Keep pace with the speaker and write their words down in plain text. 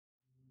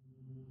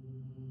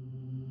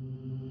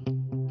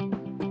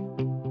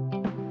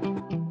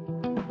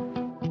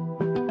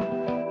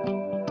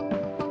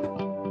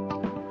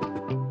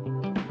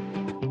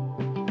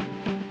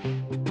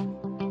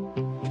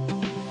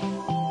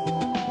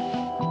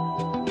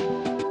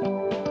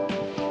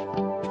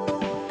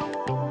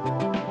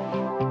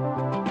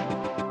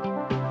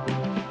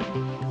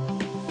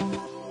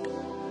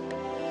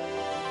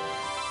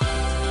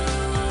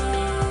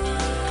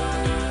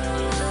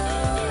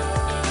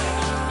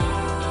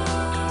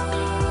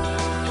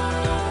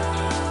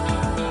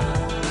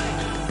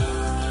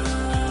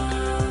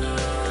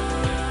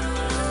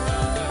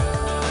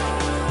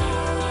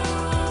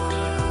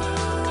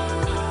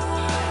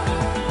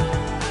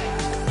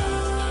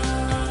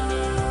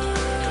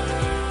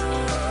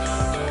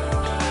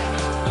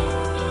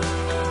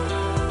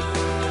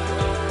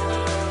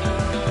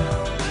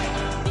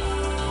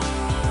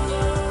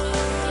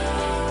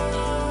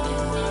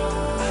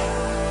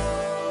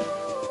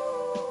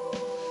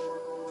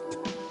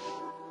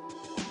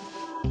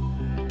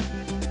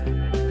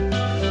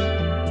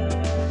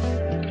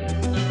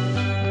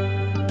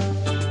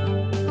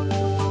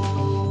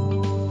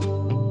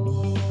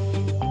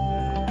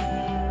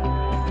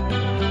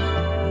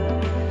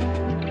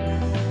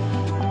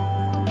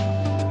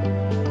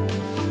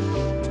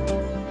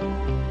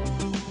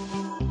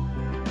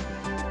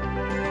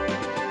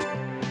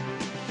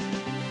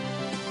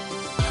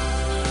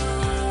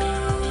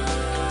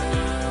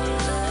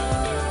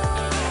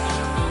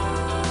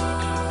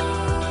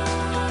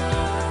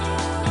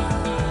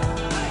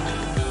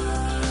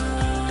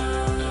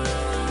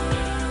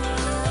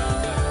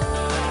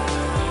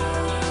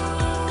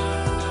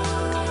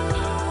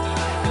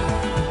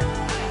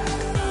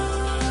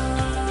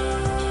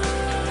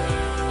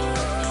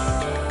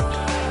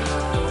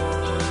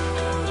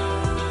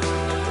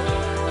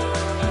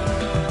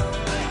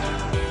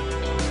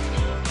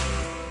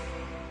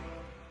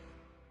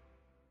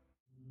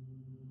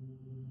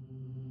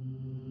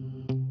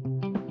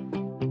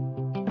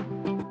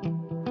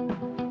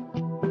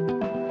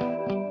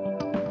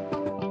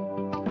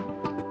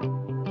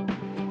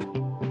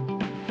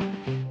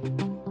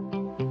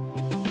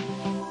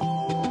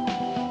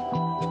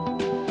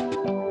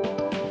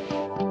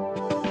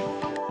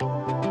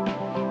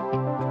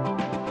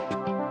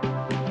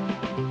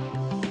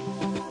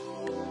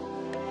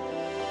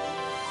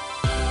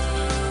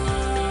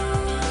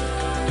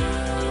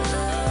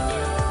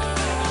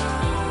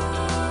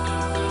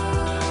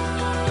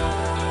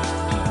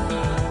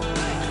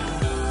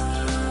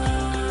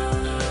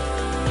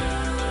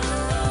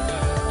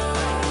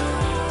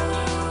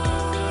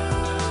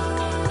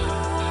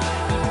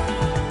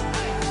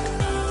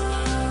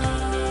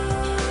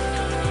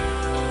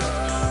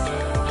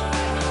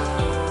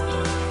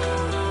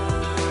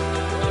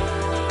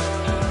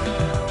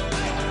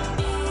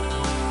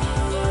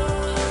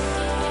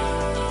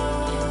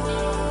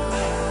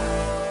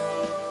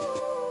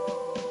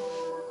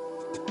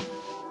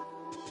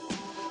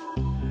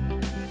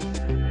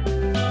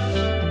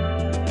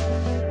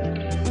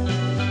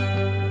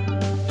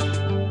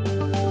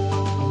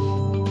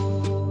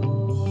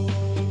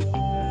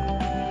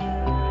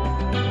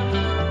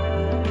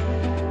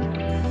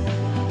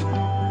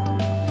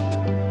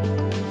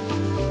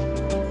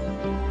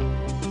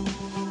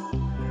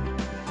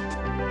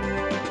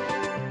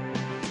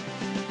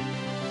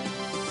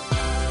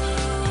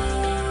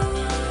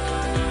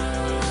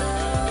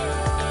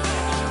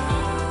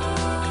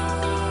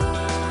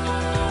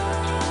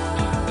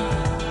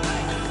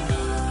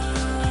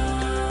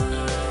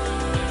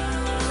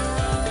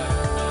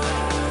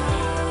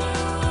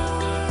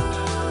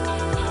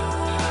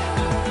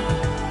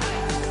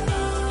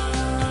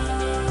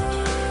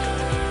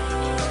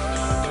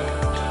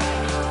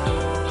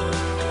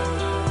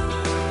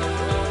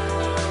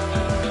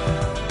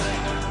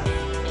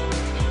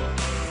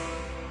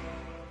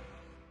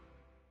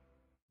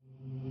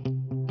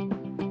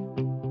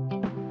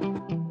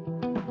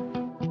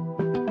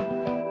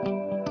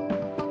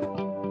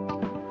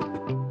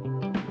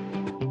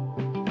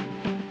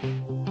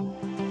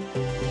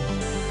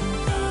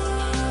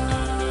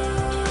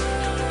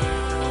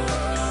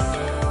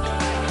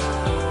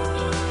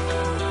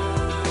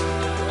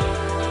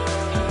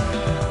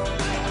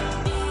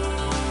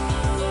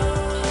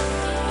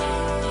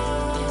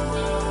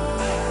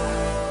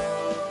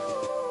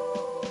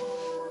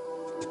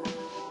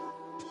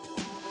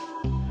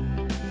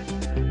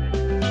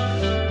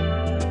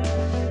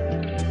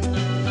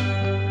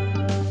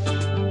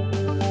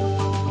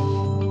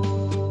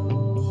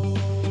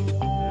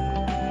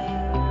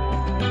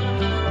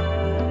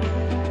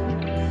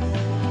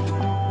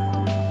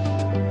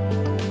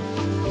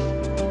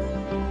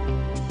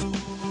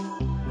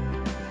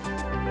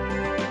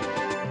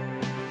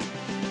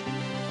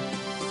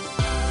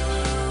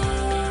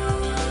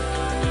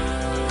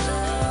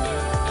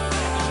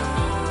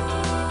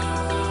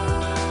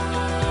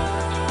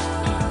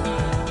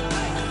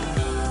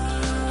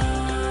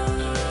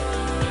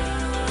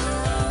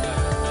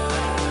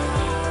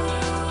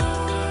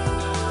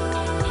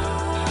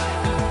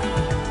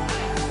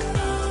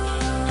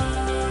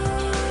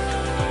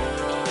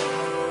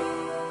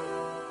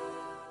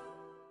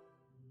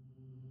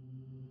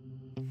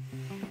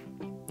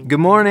Good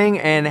morning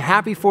and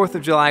happy 4th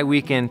of July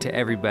weekend to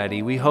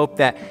everybody. We hope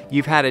that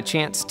you've had a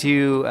chance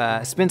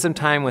to spend some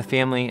time with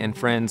family and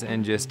friends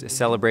and just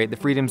celebrate the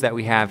freedoms that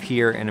we have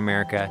here in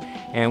America.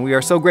 And we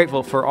are so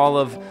grateful for all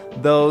of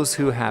those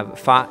who have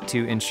fought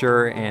to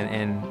ensure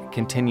and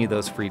continue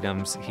those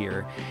freedoms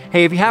here.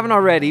 Hey, if you haven't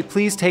already,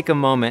 please take a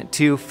moment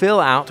to fill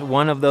out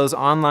one of those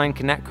online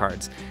Connect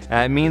cards.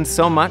 It means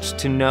so much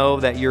to know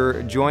that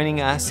you're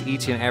joining us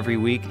each and every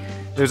week.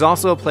 There's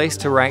also a place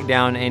to write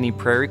down any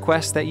prayer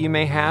requests that you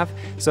may have.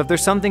 So if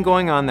there's something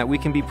going on that we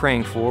can be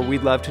praying for,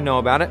 we'd love to know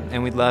about it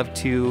and we'd love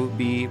to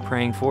be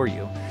praying for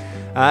you.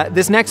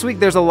 This next week,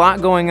 there's a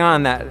lot going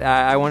on that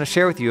I want to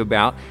share with you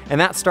about, and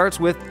that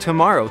starts with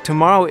tomorrow.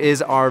 Tomorrow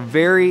is our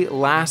very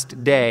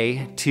last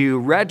day to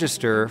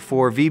register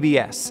for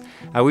VBS.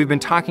 We've been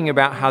talking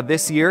about how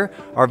this year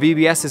our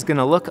VBS is going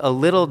to look a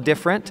little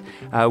different.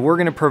 We're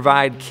going to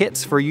provide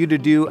kits for you to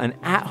do an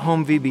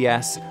at-home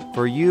VBS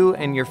for you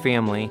and your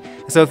family.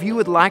 So if you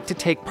would like to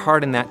take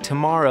part in that,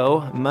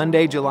 tomorrow,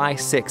 Monday, July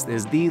 6th,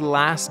 is the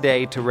last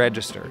day to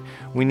register.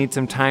 We need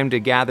some time to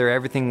gather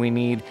everything we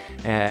need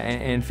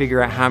and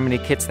figure out how many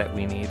kits that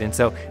we need. And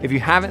so if you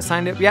haven't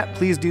signed up yet,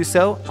 please do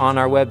so on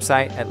our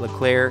website at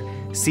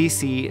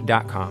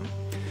leclaircc.com.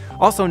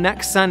 Also,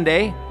 next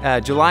Sunday,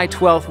 July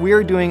 12th, we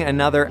are doing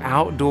another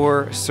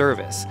outdoor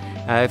service.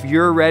 If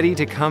you're ready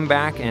to come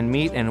back and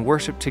meet and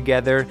worship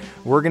together,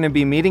 we're going to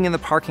be meeting in the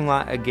parking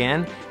lot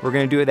again. We're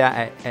going to do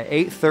that at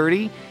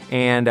 8:30.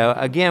 And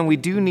again, we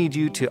do need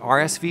you to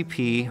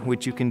RSVP,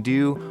 which you can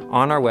do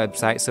on our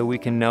website so we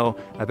can know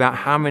about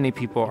how many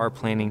people are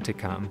planning to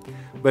come.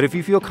 But if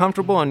you feel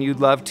comfortable and you'd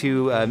love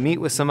to meet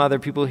with some other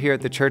people here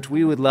at the church,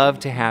 we would love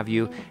to have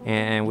you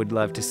and would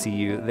love to see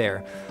you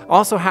there.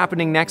 Also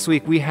happening next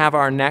week, we have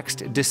our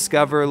next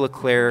Discover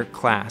LeClaire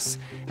class.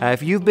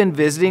 If you've been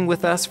visiting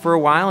with us for a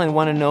while and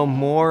want to know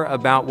more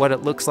about what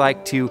it looks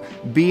like to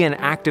be an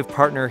active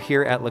partner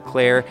here at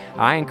LeClaire,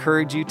 I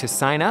encourage you to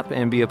sign up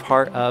and be a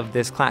part of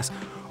this class.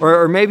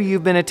 Or maybe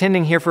you've been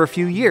attending here for a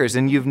few years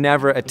and you've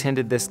never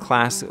attended this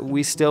class.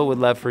 We still would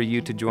love for you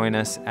to join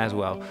us as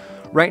well.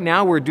 Right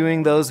now, we're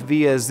doing those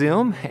via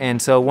Zoom,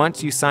 and so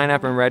once you sign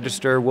up and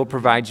register, we'll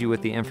provide you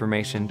with the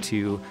information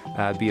to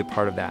be a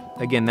part of that.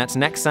 Again, that's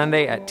next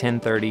Sunday at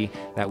 10:30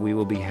 that we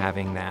will be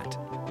having that.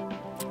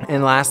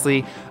 And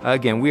lastly,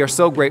 again, we are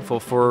so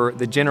grateful for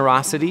the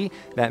generosity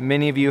that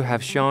many of you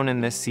have shown in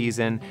this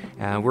season.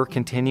 We're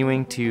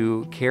continuing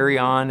to carry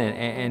on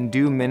and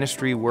do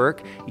ministry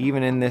work,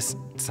 even in this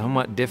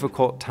somewhat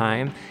difficult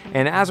time.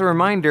 And as a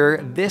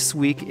reminder, this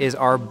week is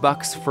our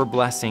Bucks for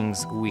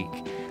Blessings week.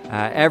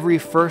 Every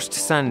first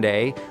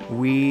Sunday,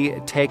 we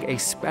take a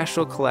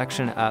special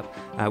collection up.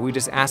 We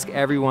just ask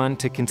everyone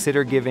to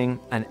consider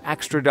giving an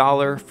extra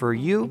 $1 for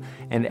you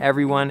and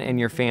everyone in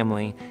your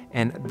family.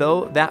 And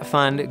though that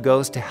fund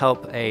goes to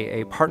help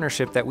a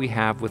partnership that we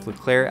have with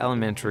LeClaire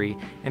Elementary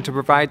and to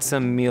provide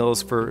some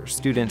meals for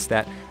students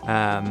that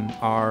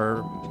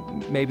are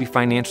maybe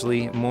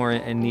financially more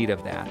in need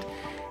of that.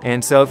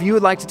 And so if you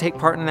would like to take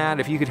part in that,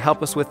 if you could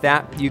help us with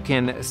that, you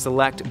can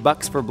select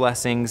Bucks for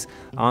Blessings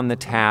on the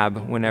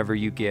tab whenever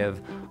you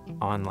give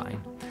online.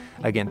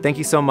 Again, thank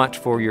you so much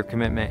for your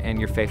commitment and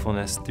your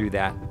faithfulness through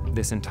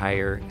this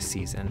entire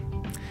season.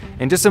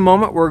 In just a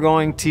moment, we're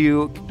going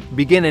to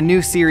begin a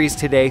new series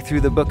today through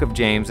the book of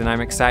James, and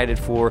I'm excited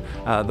for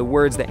the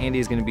words that Andy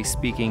is going to be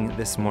speaking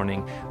this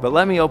morning. But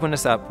let me open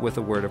us up with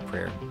a word of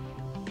prayer.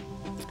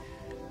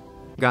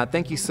 God,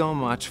 thank you so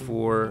much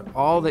for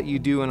all that you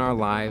do in our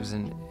lives,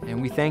 and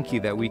we thank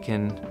you that we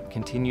can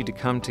continue to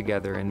come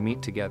together and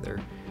meet together,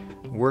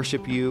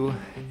 worship you,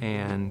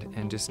 and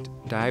just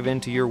dive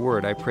into your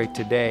word. I pray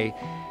today,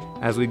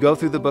 as we go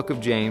through the book of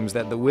James,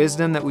 that the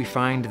wisdom that we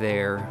find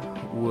there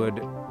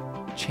would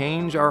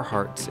change our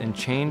hearts and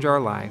change our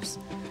lives,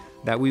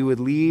 that we would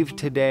leave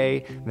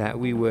today, that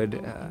we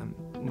would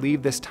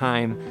leave this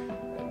time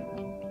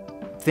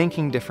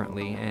thinking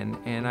differently,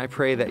 and I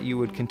pray that you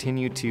would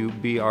continue to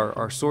be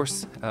our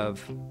source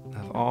of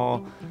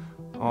all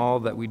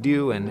that we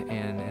do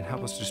and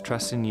help us just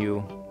trust in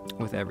you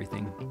with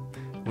everything.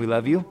 We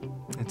love you.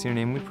 It's in your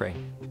name we pray.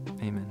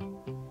 Amen.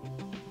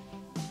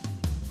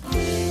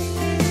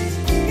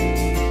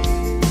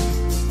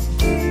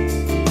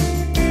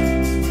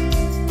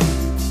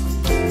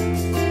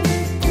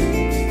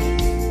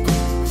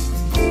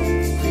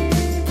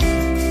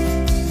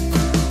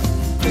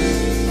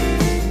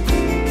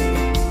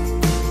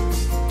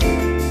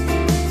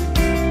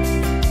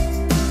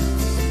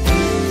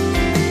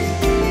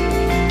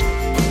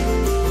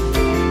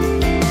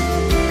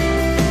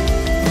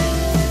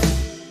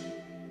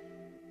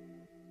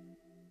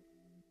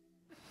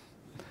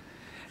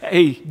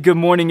 Hey, good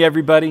morning,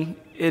 everybody.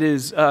 It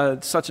is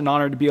such an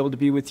honor to be able to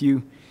be with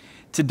you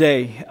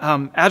today.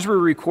 As we're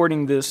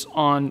recording this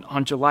on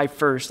July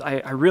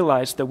 1st, I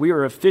realized that we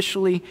are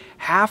officially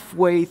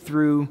halfway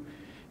through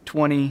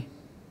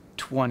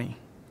 2020.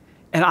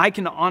 And I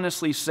can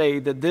honestly say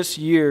that this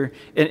year,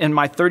 in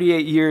my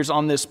 38 years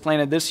on this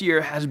planet, this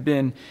year has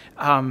been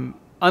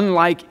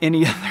unlike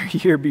any other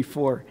year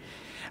before.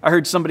 I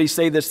heard somebody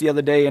say this the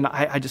other day, and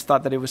I just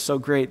thought that it was so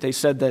great. They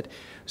said that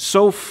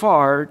so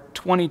far,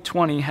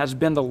 2020 has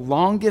been the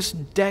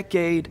longest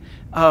decade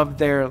of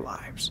their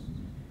lives.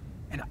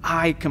 And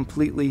I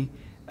completely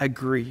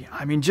agree.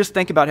 I mean, just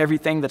think about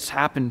everything that's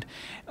happened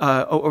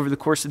over the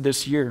course of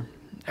this year.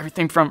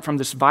 Everything from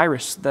this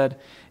virus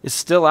that is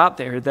still out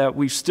there, that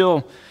we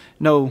still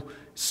know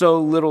so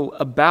little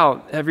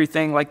about.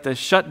 Everything like the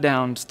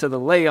shutdowns, to the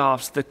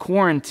layoffs, the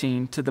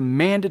quarantine, to the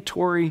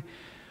mandatory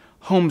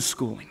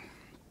homeschooling.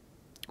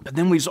 But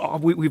then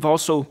we've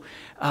also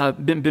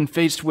been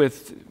faced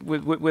with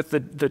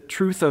the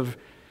truth of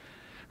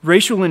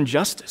racial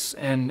injustice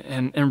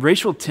and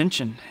racial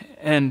tension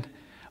and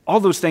all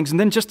those things. And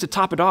then just to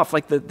top it off,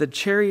 like the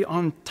cherry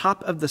on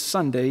top of the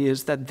sundae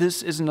is that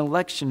this is an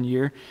election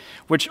year,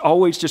 which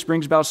always just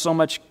brings about so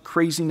much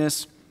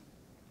craziness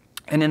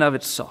in and of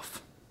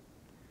itself.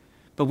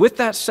 But with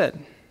that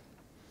said,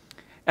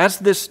 as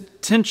this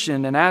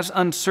tension and as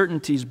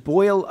uncertainties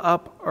boil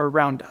up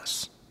around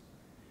us,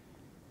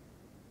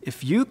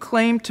 if you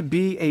claim to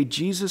be a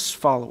Jesus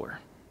follower,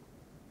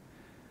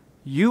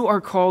 you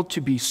are called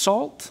to be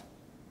salt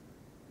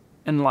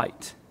and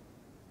light.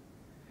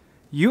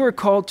 You are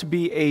called to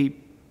be a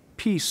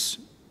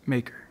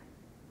peacemaker.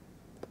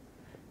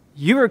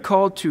 You are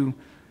called to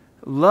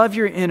love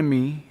your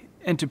enemy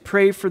and to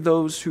pray for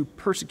those who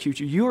persecute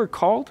you. You are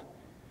called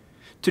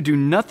to do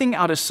nothing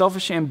out of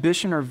selfish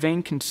ambition or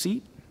vain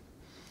conceit,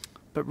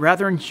 but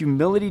rather in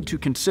humility to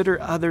consider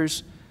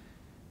others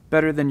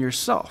better than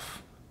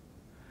yourself.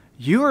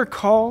 You are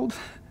called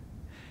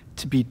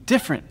to be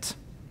different.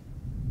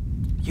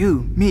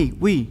 You, me,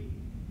 we.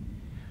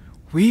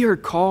 We are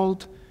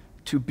called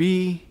to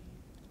be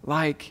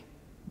like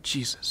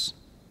Jesus.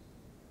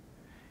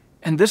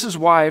 And this is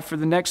why for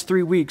the next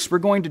 3 weeks, we're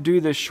going to do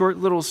this short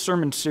little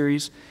sermon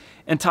series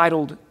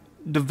entitled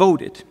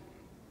Devoted.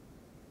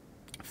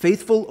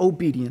 Faithful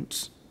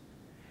obedience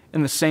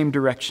in the same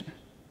direction.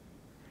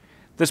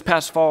 This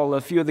past fall,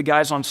 a few of the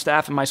guys on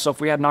staff and myself,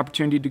 we had an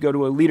opportunity to go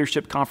to a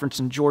leadership conference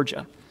in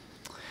Georgia.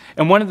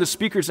 And one of the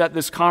speakers at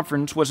this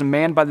conference was a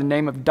man by the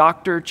name of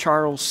Dr.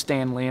 Charles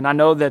Stanley. And I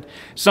know that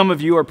some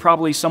of you are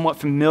probably somewhat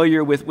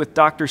familiar with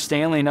Dr.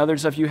 Stanley, and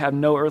others of you have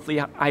no earthly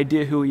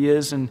idea who he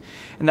is, and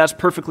that's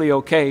perfectly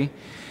okay.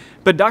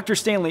 But Dr.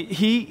 Stanley,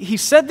 he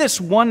said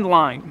this one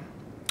line.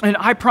 And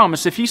I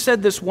promise, if he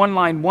said this one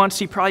line once,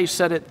 he probably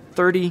said it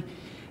 30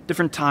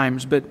 different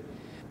times. But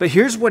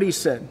here's what he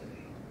said.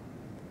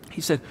 He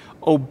said,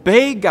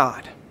 obey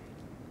God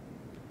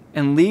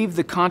and leave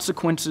the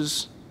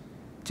consequences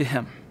to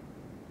Him.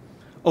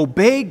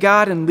 Obey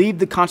God and leave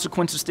the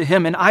consequences to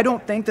Him. And I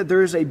don't think that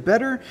there is a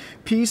better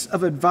piece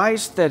of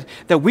advice that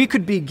we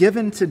could be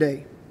given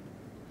today.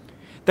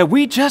 That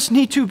we just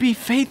need to be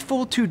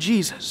faithful to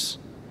Jesus.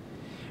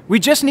 We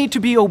just need to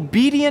be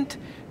obedient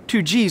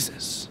to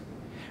Jesus.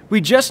 We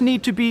just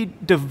need to be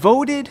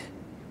devoted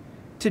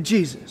to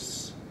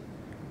Jesus.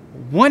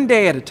 One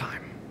day at a time.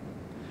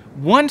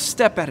 One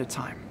step at a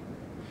time.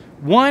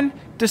 One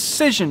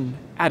decision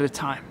at a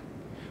time.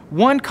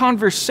 One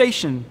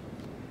conversation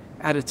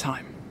at a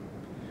time.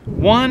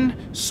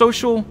 One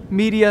social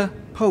media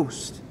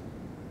post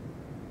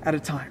at a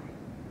time.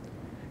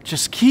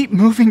 Just keep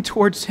moving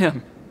towards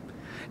Him.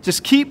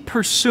 Just keep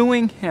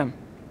pursuing Him.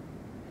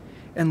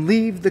 And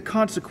leave the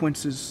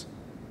consequences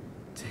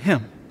to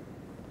Him.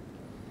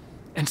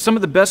 And some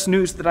of the best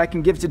news that I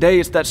can give today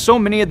is that so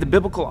many of the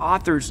biblical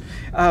authors,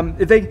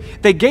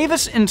 they gave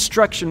us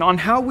instruction on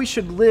how we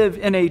should live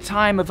in a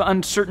time of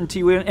uncertainty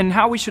and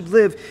how we should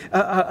live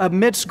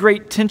amidst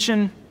great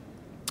tension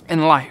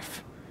in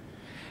life.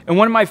 And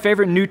one of my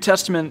favorite New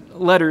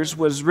Testament letters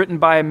was written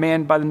by a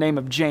man by the name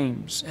of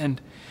James. And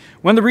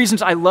one of the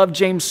reasons I love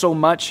James so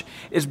much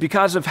is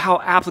because of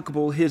how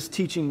applicable his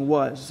teaching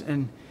was.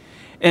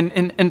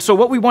 And so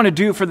what we want to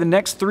do for the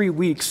next 3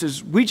 weeks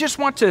is we just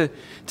want to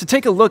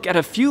take a look at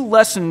a few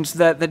lessons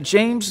that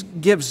James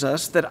gives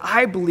us that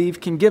I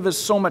believe can give us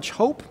so much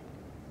hope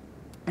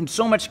and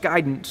so much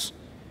guidance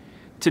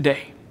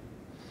today.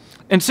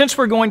 And since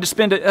we're going to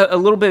spend a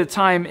little bit of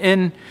time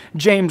in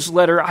James'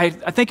 letter, I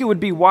think it would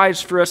be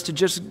wise for us to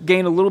just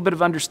gain a little bit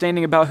of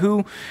understanding about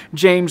who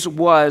James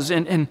was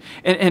and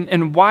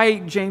why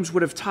James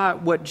would have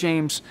taught what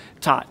James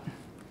taught.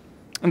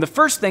 And the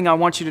first thing I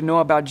want you to know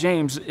about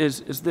James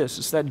is this,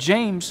 is that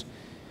James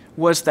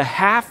was the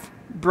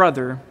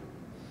half-brother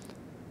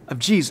of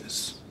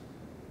Jesus.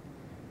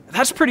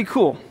 That's pretty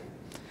cool.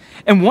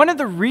 And one of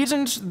the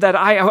reasons that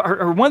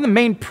or one of the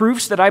main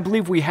proofs that I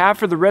believe we have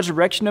for the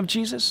resurrection of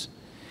Jesus,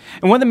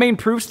 and one of the main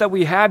proofs that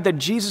we have that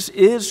Jesus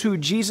is who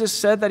Jesus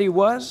said that He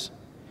was,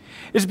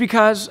 is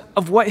because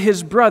of what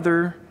his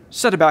brother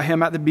said about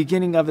him at the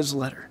beginning of his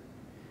letter.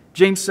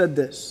 James said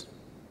this,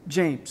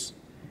 James,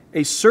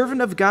 a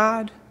servant of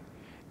God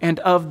and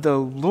of the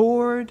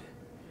Lord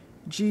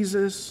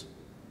Jesus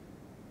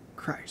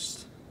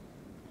Christ.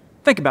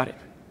 Think about it.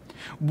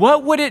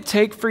 What would it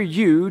take for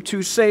you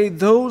to say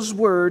those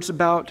words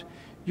about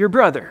your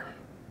brother?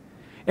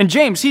 And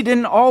James, he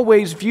didn't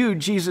always view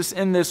Jesus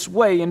in this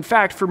way. In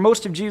fact, for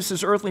most of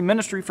Jesus' earthly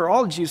ministry, for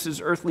all of Jesus'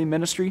 earthly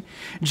ministry,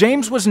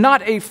 James was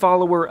not a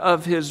follower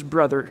of his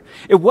brother.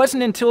 It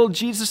wasn't until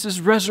Jesus'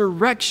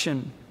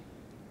 resurrection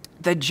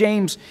that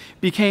James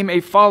became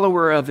a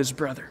follower of his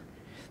brother,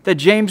 that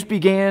James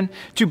began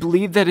to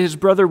believe that his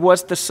brother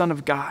was the Son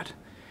of God,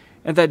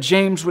 and that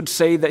James would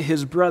say that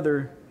his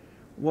brother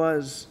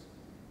was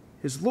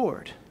his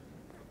Lord.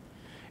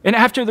 And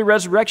after the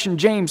resurrection,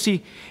 James,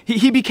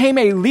 he became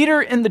a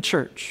leader in the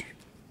church.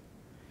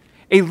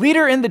 A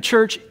leader in the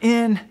church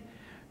in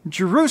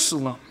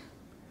Jerusalem.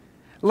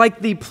 Like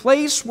the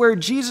place where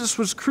Jesus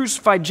was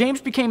crucified, James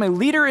became a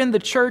leader in the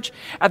church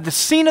at the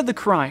scene of the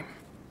crime.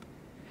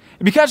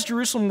 Because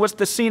Jerusalem was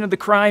the scene of the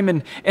crime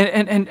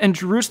and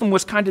Jerusalem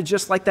was kind of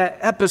just like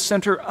that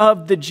epicenter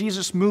of the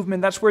Jesus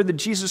movement, that's where the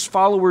Jesus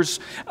followers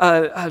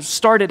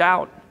started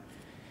out.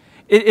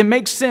 It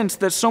makes sense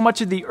that so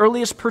much of the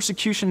earliest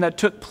persecution that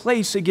took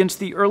place against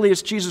the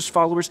earliest Jesus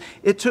followers,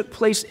 it took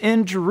place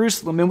in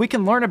Jerusalem. And we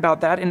can learn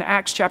about that in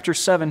Acts chapter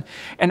 7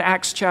 and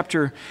Acts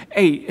chapter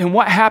 8. And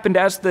what happened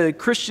as the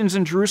Christians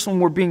in Jerusalem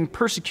were being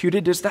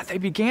persecuted is that they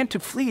began to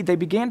flee, they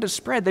began to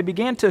spread, they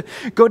began to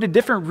go to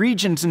different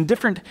regions and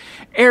different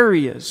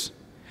areas.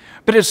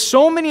 But as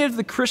so many of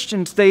the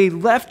Christians, they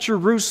left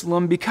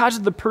Jerusalem because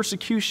of the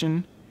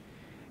persecution,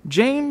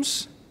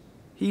 James,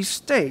 he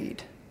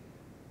stayed.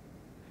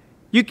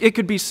 It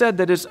could be said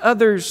that as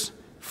others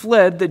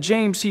fled, that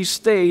James, he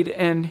stayed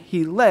and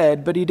he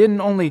led, but he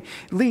didn't only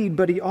lead,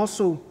 but he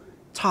also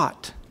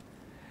taught.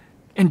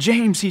 And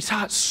James, he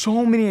taught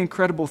so many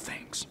incredible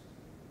things.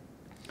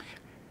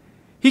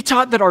 He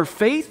taught that our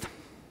faith,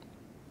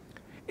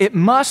 it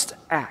must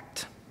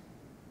act.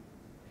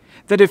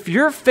 That if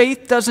your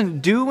faith doesn't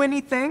do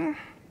anything,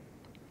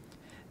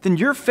 then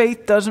your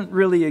faith doesn't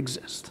really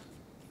exist.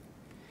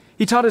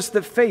 He taught us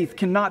that faith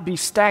cannot be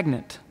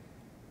stagnant.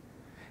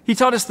 He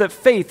taught us that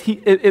faith,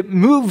 it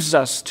moves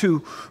us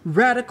to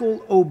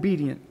radical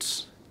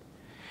obedience.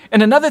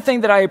 And another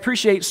thing that I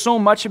appreciate so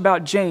much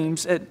about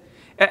James,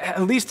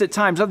 at least at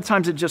times, other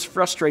times it just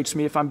frustrates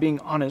me if I'm being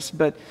honest,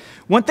 but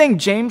one thing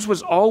James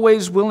was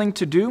always willing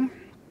to do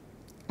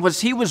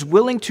was he was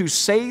willing to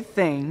say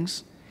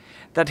things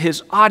that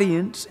his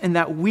audience and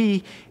that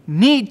we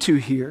need to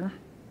hear,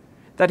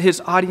 that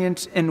his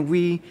audience and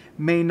we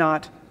may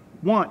not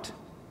want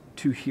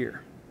to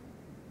hear.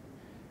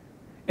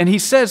 And he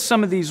says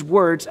some of these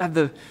words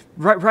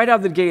right out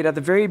of the gate, at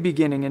the very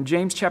beginning, in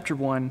James chapter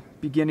 1,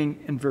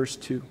 beginning in verse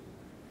 2.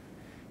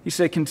 He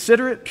said,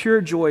 "Consider it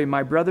pure joy,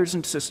 my brothers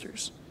and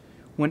sisters,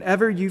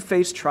 whenever you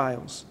face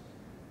trials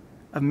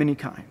of many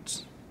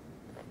kinds."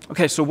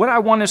 Okay, so what I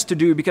want us to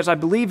do, because I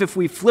believe if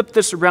we flip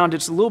this around,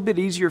 it's a little bit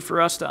easier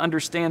for us to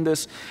understand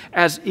this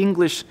as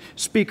English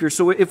speakers.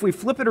 So if we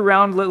flip it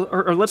around,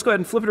 or let's go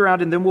ahead and flip it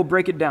around and then we'll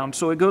break it down.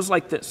 So it goes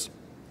like this.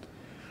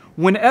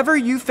 Whenever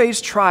you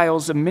face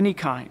trials of many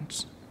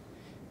kinds,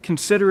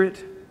 consider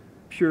it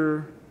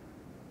pure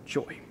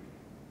joy.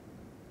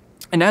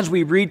 And as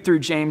we read through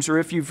James, or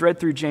if you've read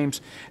through James,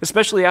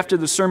 especially after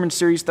the sermon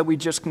series that we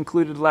just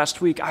concluded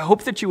last week, I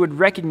hope that you would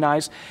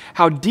recognize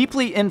how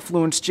deeply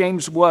influenced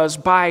James was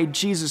by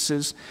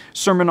Jesus'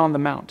 Sermon on the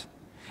Mount.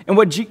 And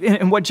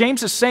what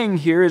James is saying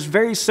here is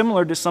very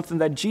similar to something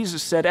that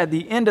Jesus said at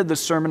the end of the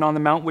Sermon on the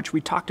Mount, which we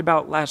talked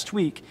about last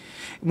week,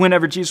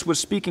 whenever Jesus was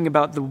speaking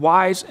about the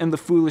wise and the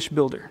foolish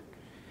builder.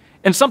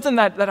 And something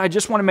that I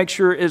just want to make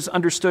sure is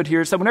understood here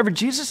is that whenever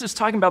Jesus is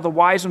talking about the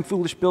wise and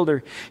foolish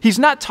builder, he's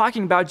not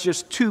talking about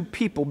just two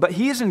people, but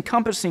he is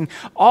encompassing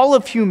all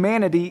of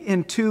humanity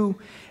in two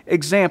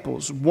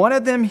examples. One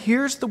of them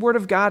hears the word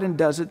of God and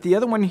does it. The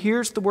other one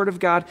hears the word of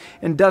God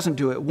and doesn't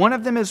do it. One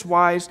of them is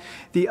wise.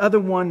 The other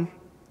one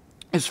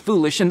is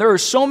foolish. And there are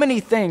so many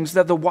things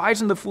that the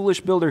wise and the foolish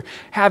builder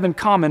have in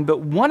common, but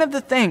one of the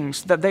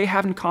things that they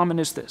have in common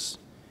is this,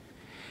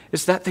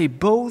 is that they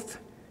both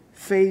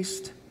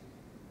faced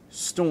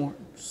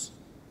storms.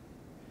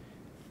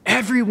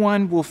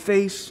 Everyone will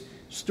face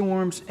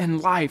storms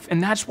in life.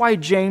 And that's why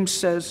James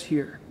says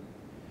here,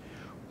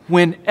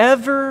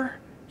 whenever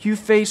you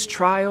face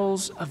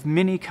trials of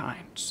many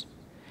kinds,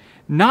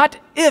 not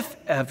if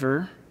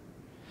ever,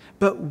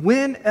 but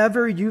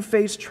whenever you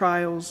face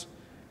trials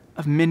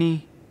of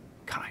many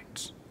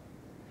kinds.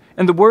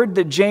 And the word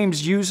that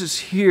James uses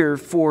here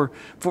for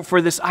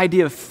this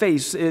idea of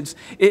face,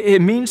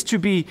 it means to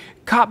be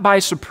caught by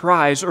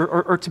surprise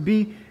or to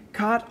be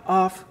caught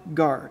off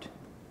guard.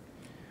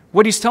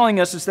 What he's telling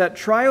us is that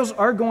trials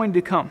are going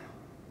to come.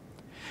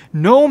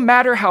 No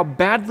matter how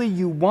badly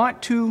you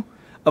want to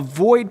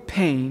avoid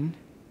pain,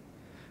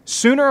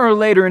 sooner or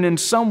later and in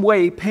some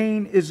way,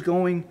 pain is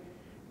going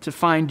to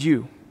find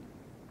you.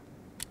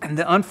 And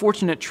the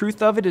unfortunate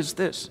truth of it is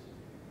this,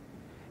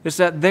 is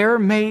that there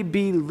may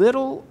be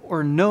little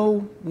or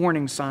no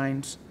warning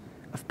signs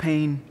of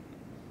pain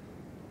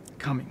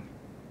coming.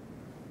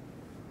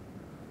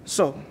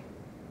 So,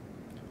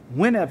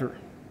 whenever,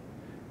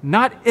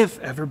 not if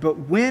ever, but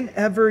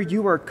whenever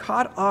you are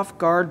caught off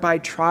guard by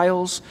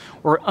trials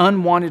or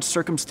unwanted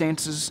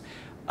circumstances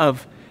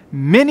of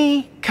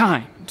many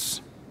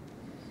kinds,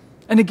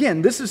 And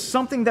again, this is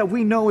something that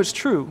we know is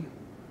true.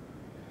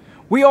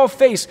 We all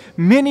face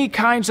many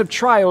kinds of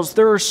trials.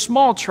 There are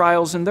small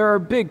trials and there are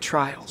big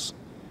trials.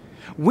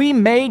 We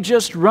may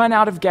just run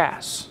out of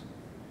gas,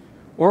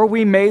 or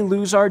we may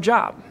lose our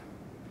job.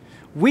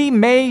 We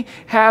may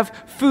have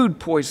food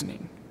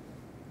poisoning,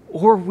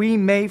 or we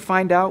may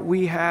find out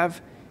we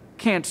have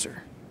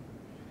cancer.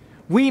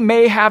 We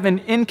may have an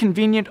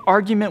inconvenient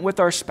argument with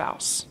our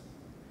spouse,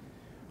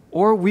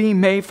 or we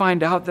may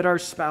find out that our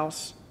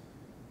spouse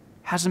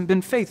hasn't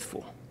been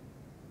faithful.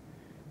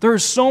 There are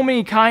so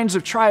many kinds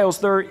of trials.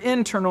 There are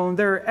internal and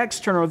there are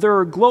external. There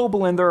are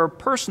global and there are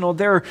personal.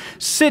 There are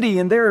city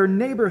and there are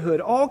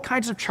neighborhood. All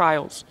kinds of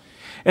trials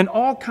and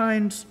all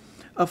kinds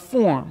of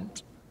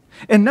forms.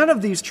 And none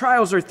of these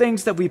trials are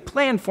things that we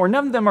planned for.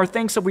 None of them are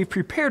things that we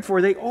prepared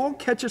for. They all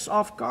catch us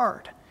off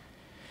guard.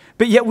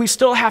 But yet we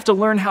still have to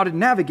learn how to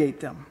navigate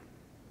them.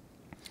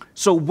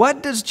 So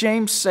what does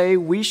James say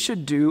we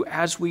should do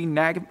as we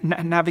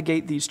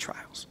navigate these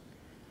trials?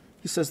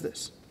 He says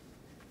this: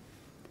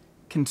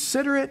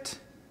 consider it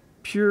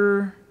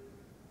pure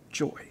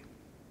joy.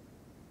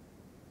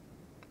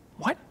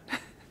 What?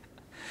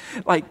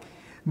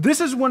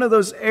 This is one of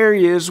those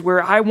areas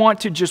where I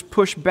want to just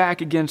push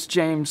back against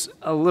James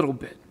a little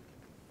bit.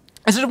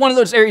 This is one of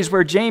those areas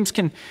where James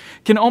can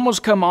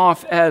almost come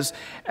off as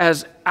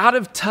out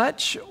of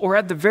touch, or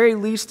at the very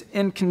least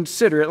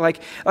inconsiderate.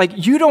 Like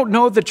you don't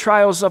know the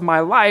trials of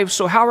my life,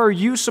 so how are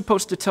you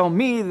supposed to tell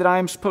me that I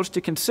am supposed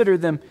to consider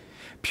them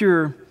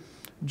pure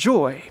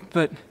joy?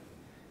 But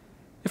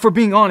if we're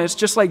being honest,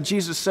 just like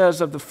Jesus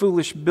says of the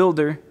foolish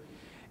builder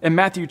in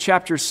Matthew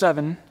chapter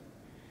 7,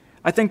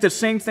 I think the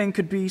same thing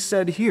could be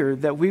said here,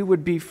 that we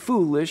would be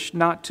foolish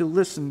not to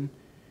listen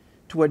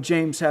to what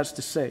James has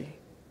to say.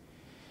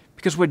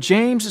 Because what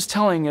James is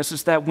telling us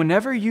is that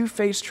whenever you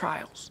face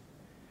trials,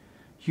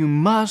 you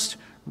must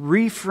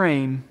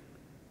reframe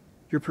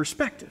your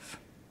perspective.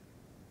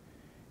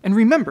 And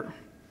remember,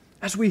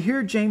 as we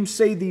hear James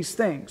say these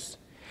things,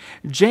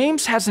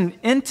 James has an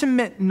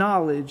intimate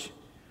knowledge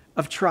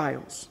of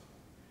trials.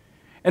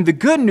 And the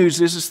good news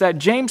is that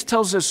James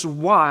tells us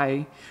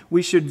why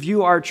we should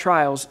view our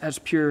trials as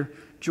pure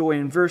joy.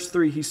 In verse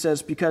 3, he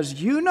says, because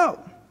you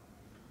know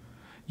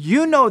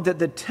that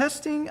the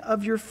testing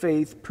of your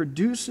faith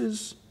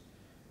produces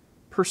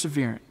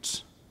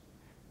perseverance.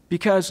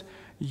 Because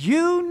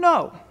you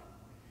know.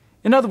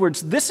 In other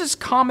words, this is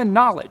common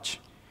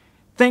knowledge.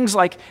 Things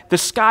like the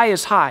sky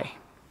is high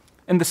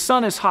and the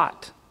sun is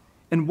hot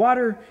and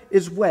water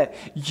is wet.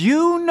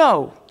 You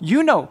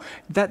know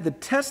that the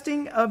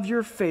testing of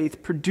your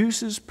faith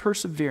produces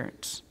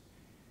perseverance.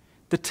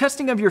 The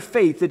testing of your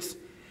faith,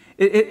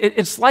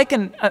 it's like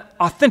an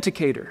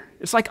authenticator.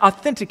 It's like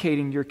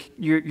authenticating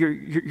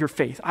your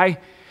faith.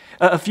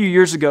 A few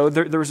years ago,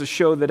 there was a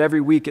show that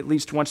every week, at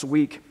least once a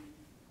week,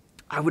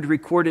 I would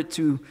record it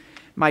to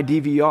my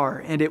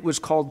DVR, and it was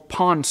called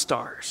Pawn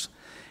Stars.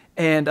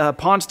 And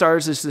Pawn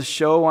Stars is this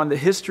show on the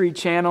History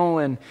Channel,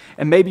 and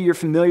maybe you're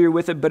familiar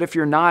with it, but if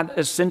you're not,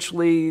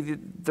 essentially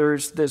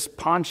there's this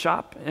pawn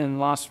shop in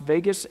Las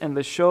Vegas, and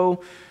the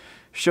show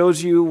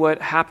shows you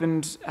what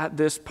happened at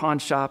this pawn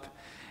shop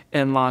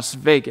in Las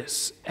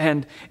Vegas.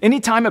 And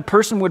anytime a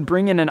person would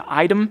bring in an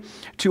item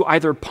to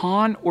either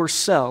pawn or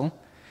sell,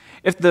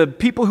 if the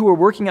people who were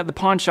working at the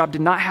pawn shop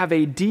did not have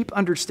a deep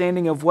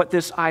understanding of what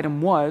this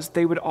item was,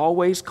 they would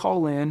always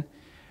call in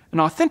an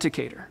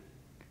authenticator.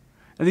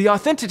 And the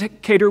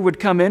authenticator would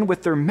come in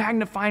with their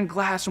magnifying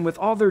glass and with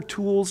all their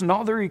tools and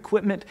all their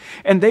equipment,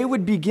 and they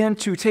would begin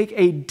to take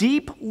a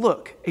deep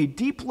look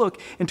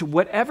into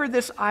whatever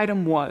this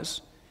item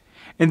was.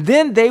 And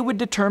then they would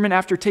determine,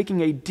 after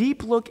taking a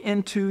deep look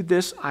into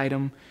this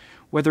item,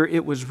 whether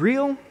it was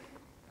real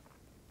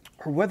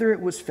or whether it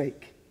was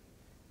fake.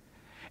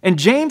 And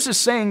James is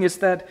saying is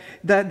that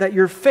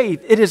your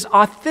faith, it is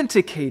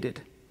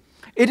authenticated.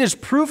 It is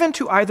proven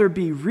to either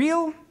be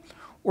real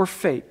or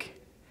fake.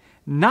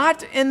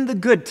 Not in the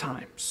good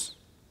times,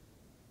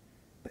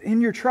 but in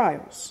your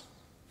trials.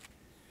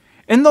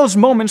 In those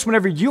moments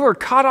whenever you are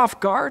caught off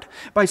guard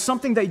by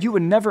something that you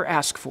would never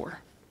ask for.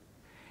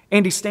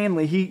 Andy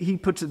Stanley, he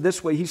puts it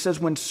this way. He says,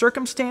 when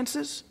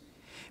circumstances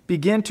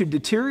begin to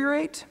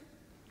deteriorate,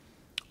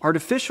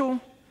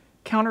 artificial,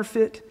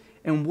 counterfeit,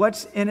 and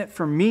what's in it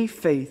for me,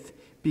 faith,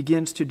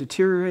 begins to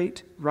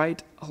deteriorate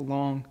right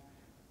along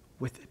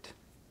with it.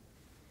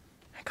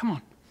 Come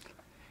on.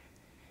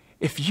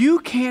 If you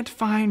can't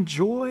find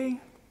joy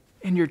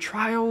in your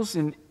trials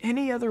in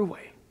any other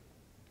way,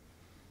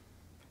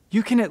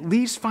 you can at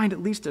least find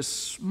at least a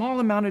small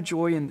amount of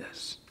joy in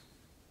this.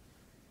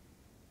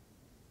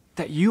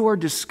 That you are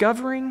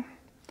discovering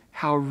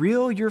how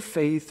real your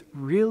faith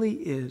really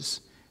is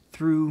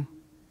through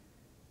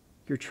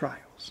your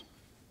trials.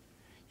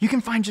 You can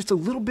find just a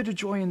little bit of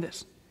joy in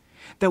this.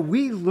 That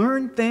we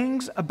learn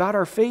things about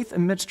our faith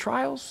amidst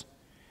trials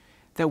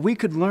that we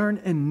could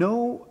learn in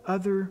no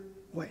other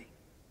way.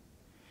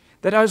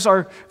 That as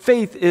our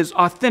faith is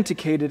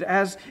authenticated,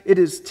 as it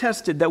is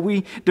tested, that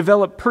we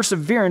develop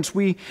perseverance,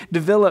 we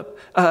develop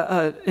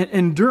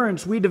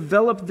endurance, we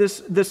develop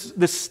this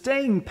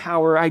staying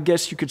power, I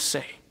guess you could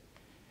say.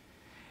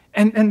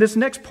 And this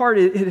next part,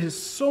 it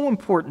is so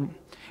important.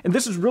 And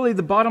this is really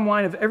the bottom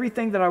line of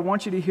everything that I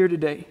want you to hear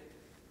today.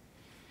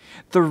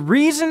 The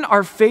reason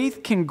our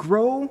faith can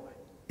grow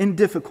in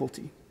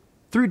difficulty,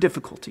 through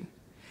difficulty,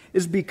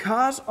 is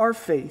because our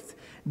faith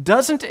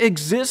doesn't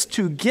exist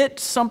to get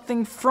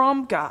something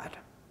from God.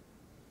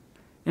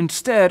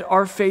 Instead,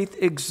 our faith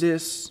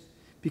exists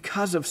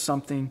because of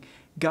something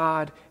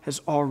God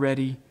has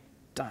already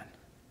done.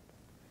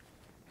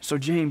 So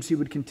James, he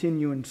would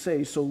continue and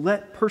say, so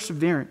let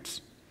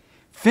perseverance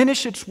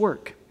finish its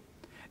work.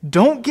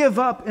 Don't give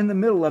up in the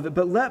middle of it,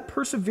 but let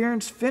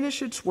perseverance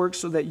finish its work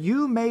so that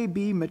you may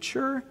be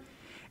mature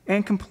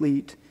and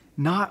complete,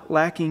 not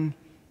lacking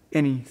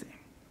anything.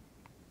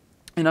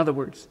 In other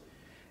words,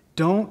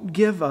 don't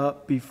give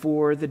up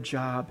before the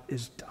job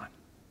is done.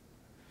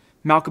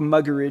 Malcolm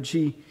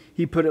Muggeridge,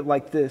 he put it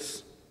like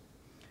this: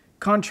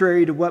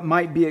 contrary to what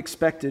might be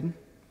expected,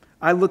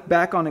 I look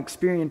back on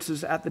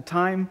experiences at the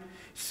time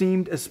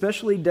seemed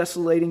especially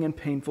desolating and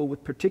painful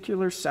with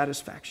particular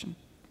satisfaction.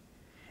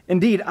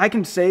 Indeed, I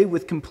can say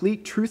with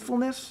complete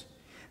truthfulness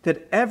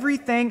that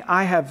everything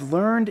I have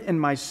learned in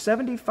my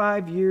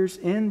 75 years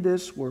in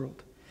this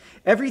world,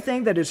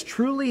 everything that has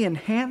truly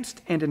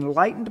enhanced and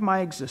enlightened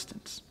my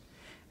existence,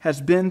 has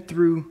been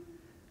through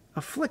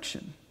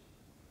affliction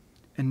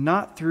and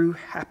not through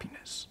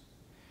happiness,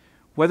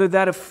 whether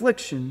that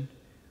affliction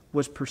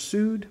was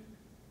pursued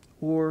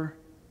or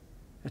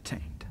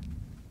attained.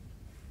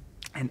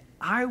 And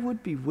I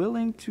would be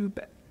willing to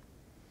bet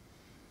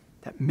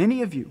that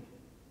many of you,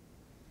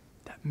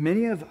 that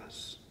many of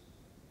us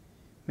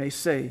may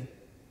say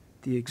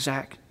the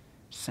exact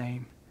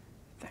same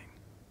thing.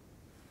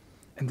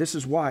 And this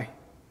is why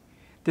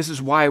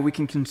we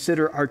can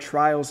consider our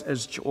trials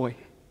as joy.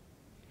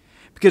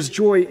 Because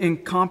joy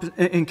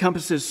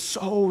encompasses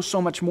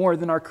so much more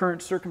than our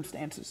current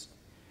circumstances.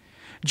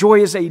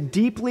 Joy is a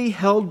deeply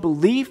held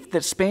belief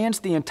that spans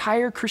the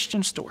entire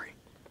Christian story.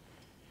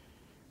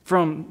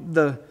 From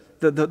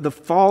the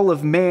fall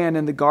of man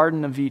in the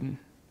Garden of Eden,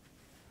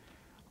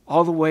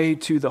 all the way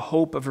to the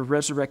hope of a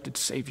resurrected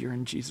Savior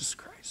in Jesus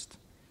Christ.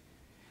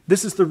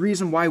 This is the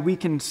reason why we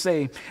can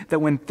say that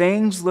when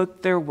things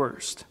look their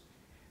worst,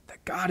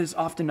 that God is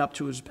often up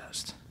to his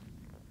best.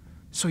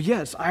 So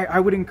yes, I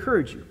would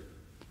encourage you.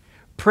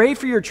 Pray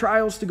for your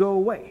trials to go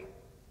away.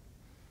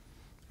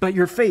 But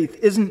your faith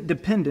is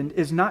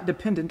not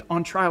dependent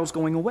on trials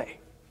going away.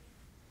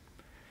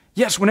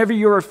 Yes, whenever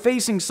you are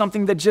facing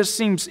something that just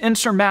seems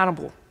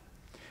insurmountable,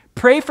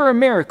 pray for a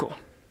miracle.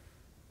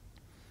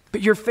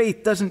 But your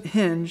faith doesn't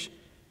hinge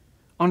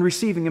on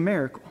receiving a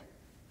miracle.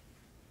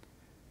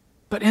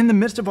 But in the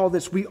midst of all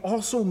this, we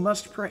also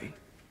must pray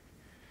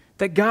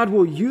that God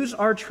will use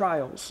our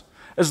trials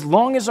as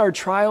long as our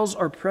trials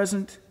are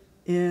present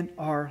in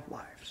our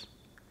lives.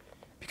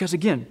 Because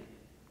again,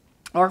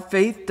 our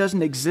faith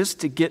doesn't exist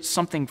to get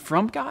something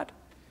from God.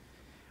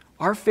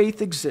 Our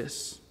faith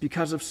exists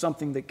because of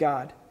something that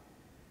God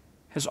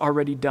has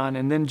already done.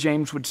 And then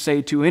James would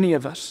say to any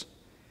of us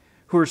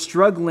who are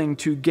struggling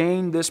to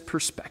gain this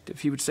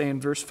perspective, he would say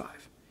in verse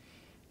 5,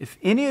 if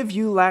any of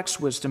you lacks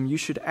wisdom, you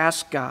should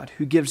ask God,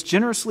 who gives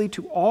generously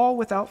to all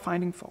without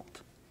finding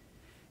fault,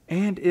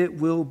 and it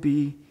will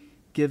be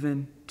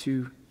given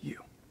to you.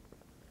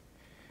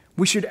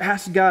 We should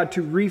ask God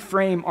to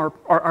reframe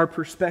our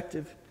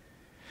perspective,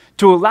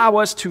 to allow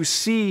us to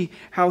see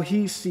how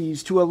he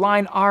sees, to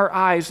align our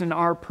eyes and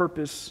our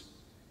purpose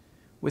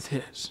with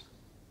his.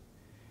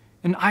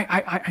 And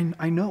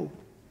I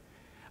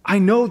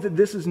know that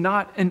this is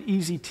not an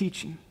easy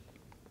teaching.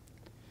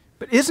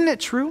 But isn't it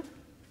true?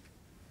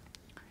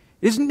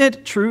 Isn't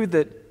it true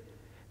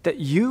that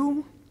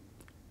you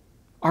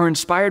are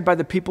inspired by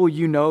the people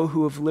you know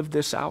who have lived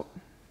this out?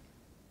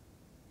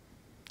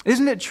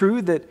 Isn't it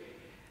true that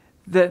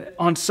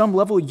on some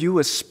level you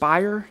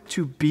aspire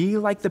to be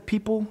like the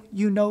people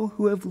you know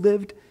who have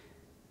lived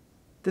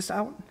this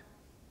out?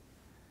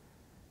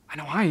 I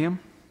know I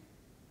am.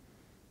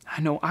 I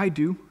know I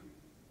do.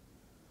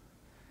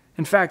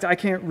 In fact, I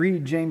can't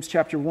read James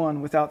chapter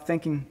 1 without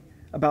thinking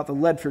about the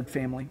Ledford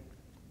family.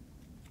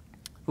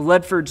 The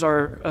Ledfords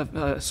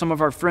are some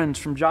of our friends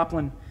from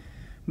Joplin,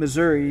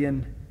 Missouri,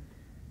 and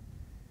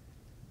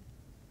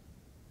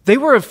they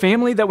were a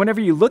family that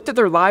whenever you looked at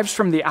their lives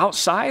from the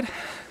outside,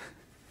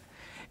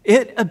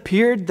 it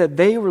appeared that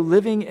they were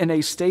living in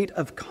a state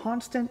of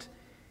constant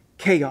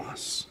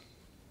chaos.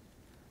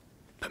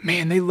 But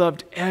man, they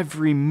loved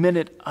every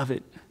minute of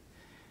it,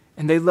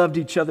 and they loved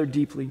each other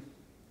deeply.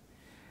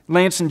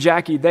 Lance and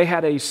Jackie, they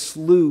had a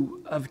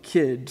slew of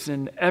kids,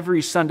 and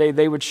every Sunday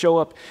they would show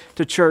up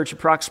to church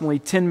approximately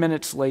 10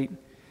 minutes late.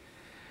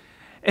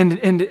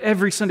 And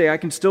every Sunday, I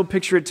can still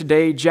picture it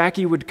today,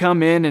 Jackie would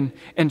come in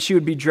and she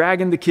would be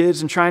dragging the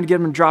kids and trying to get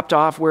them dropped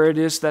off where it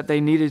is that they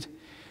needed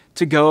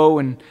to go.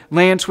 And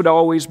Lance would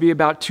always be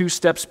about 2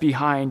 steps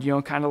behind,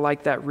 kind of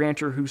like that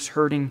rancher who's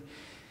herding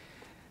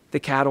the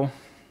cattle.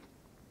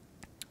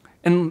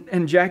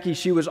 And Jackie,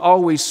 she was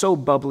always so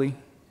bubbly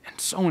and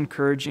so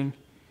encouraging.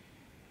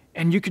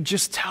 And you could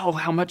just tell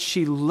how much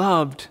she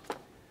loved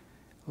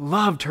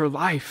her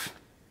life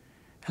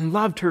and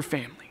loved her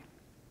family.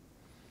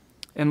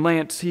 And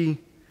Lance, he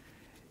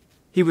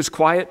was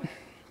quiet.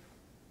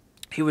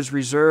 He was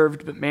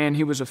reserved, but man,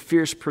 he was a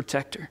fierce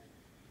protector.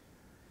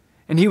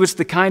 And he was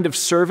the kind of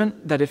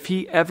servant that if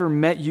he ever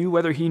met you,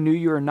 whether he knew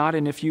you or not,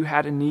 and if you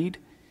had a need,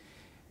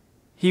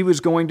 he was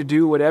going to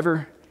do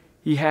whatever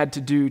he had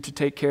to do to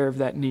take care of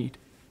that need.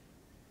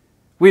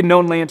 We had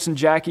known Lance and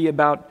Jackie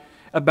about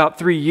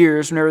 3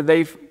 years whenever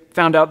they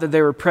found out that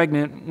they were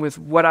pregnant with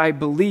what I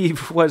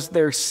believe was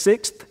their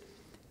 6th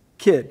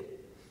kid.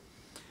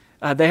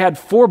 They had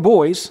 4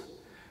 boys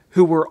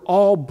who were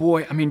all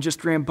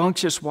just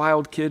rambunctious,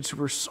 wild kids who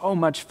were so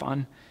much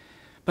fun.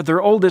 But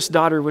their oldest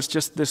daughter was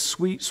just this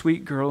sweet,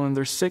 sweet girl, and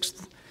their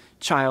 6th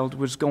child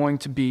was going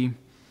to be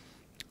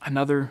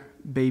another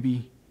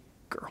baby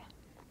girl.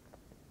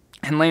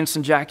 And Lance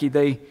and Jackie,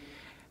 they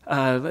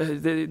had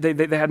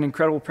an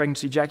incredible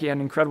pregnancy. Jackie had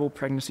an incredible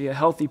pregnancy, a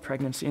healthy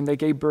pregnancy, and they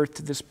gave birth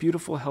to this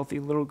beautiful, healthy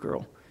little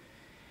girl.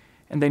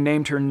 And they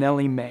named her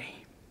Nellie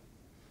Mae.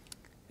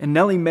 And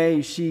Nellie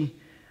Mae, she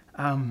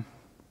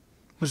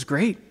was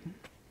great.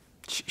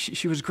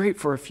 She was great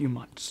for a few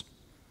months.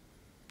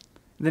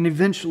 Then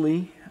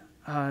eventually,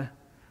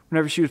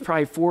 whenever she was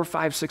probably 4,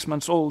 5, 6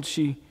 months old,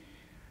 she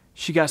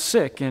got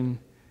sick, and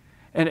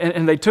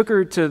they took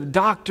her to the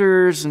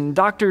doctors, and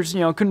doctors,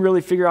 couldn't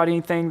really figure out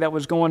anything that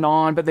was going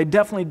on, but they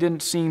definitely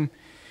didn't seem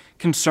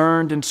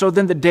concerned. And so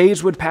then the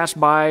days would pass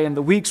by and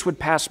the weeks would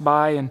pass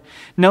by, and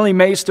Nellie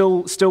Mae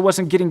still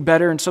wasn't getting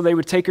better. And so they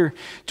would take her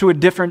to a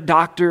different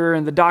doctor,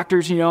 and the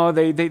doctors,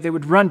 they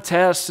would run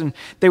tests, and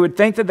they would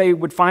think that they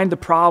would find the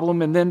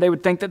problem, and then they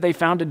would think that they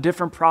found a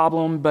different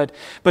problem, but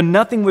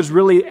nothing was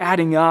really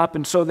adding up.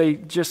 And so they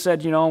just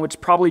said, it's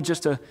probably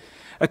just a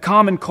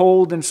common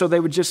cold. And so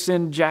they would just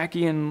send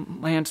Jackie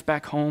and Lance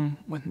back home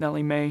with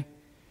Nellie Mae.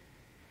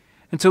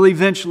 Until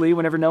eventually,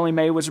 whenever Nellie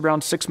Mae was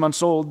around 6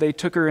 months old, they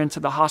took her into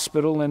the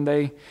hospital and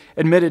they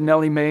admitted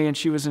Nellie Mae, and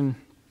she was in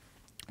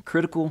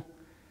critical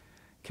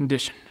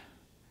condition.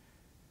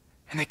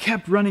 And they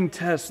kept running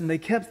tests, and they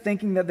kept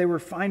thinking that they were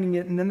finding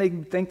it, and then they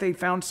think they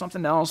found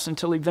something else,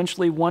 until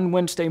eventually one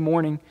Wednesday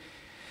morning,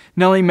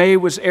 Nellie Mae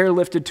was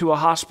airlifted to a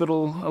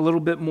hospital a little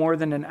bit more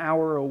than an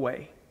hour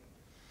away.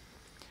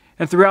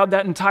 And throughout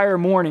that entire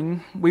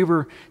morning, we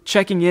were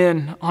checking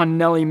in on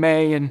Nellie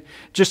Mae and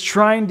just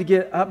trying to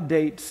get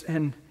updates.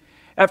 And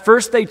at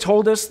first they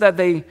told us that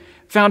they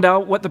found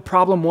out what the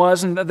problem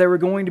was and that they were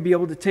going to be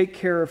able to take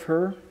care of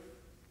her.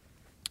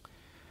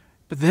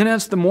 But then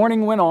as the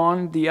morning went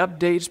on, the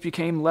updates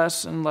became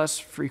less and less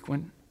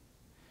frequent.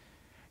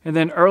 And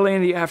then early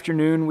in the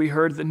afternoon, we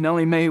heard that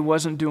Nellie Mae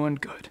wasn't doing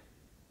good.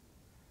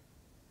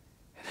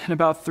 And then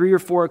about 3 or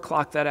 4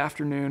 o'clock that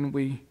afternoon,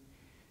 we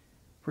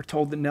were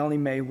told that Nellie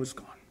Mae was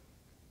gone.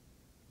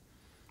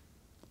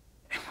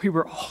 And we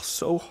were all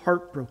so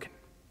heartbroken.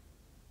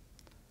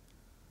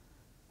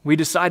 We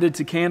decided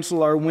to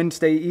cancel our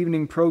Wednesday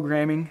evening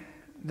programming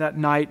that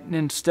night, and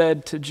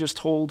instead to just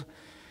hold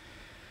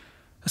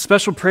a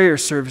special prayer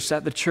service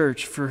at the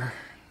church for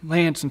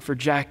Lance and for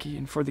Jackie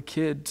and for the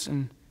kids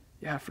and,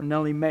 for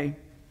Nellie Mae.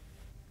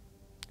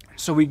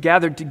 So we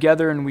gathered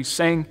together and we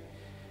sang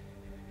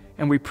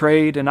and we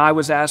prayed, and I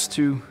was asked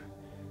to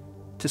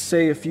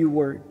say a few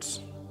words.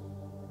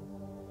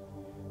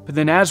 But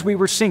then as we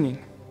were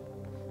singing,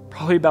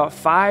 probably about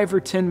 5 or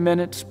 10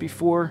 minutes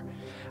before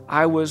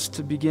I was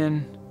to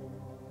begin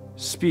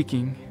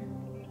speaking,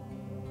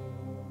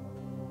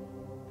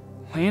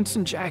 Lance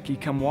and Jackie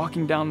come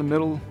walking down the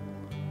middle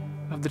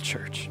of the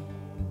church.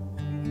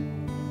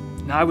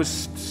 And I was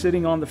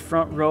sitting on the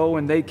front row,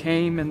 and they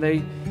came and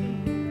they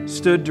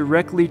stood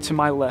directly to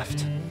my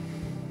left.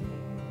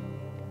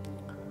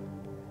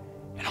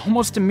 And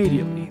almost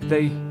immediately,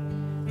 they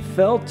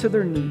fell to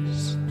their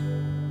knees.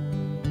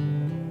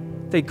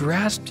 They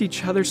grasped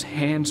each other's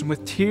hands, and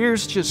with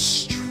tears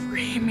just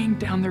streaming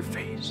down their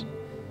face,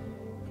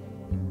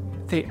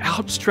 they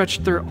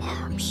outstretched their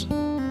arms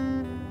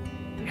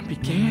and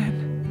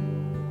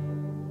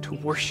began to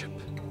worship.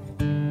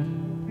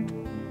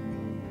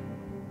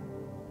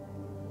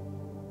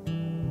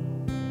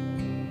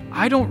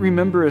 I don't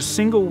remember a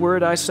single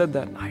word I said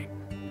that night.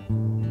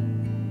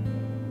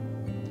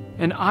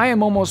 And I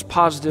am almost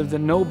positive that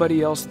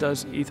nobody else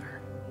does either.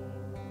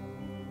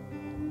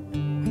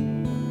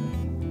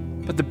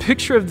 But the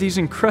picture of these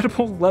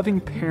incredible,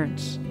 loving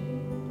parents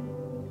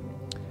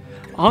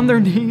on their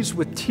knees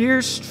with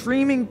tears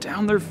streaming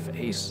down their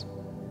face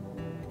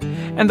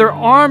and their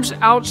arms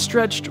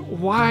outstretched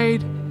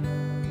wide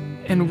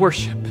in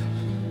worship,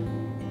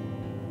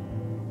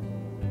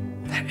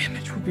 that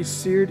image will be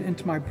seared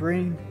into my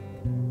brain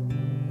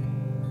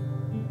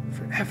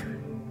forever.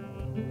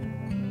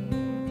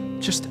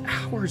 Just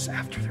hours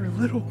after their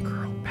little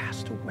girl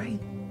passed away.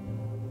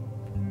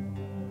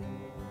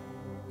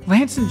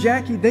 Lance and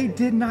Jackie, they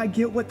did not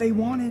get what they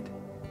wanted.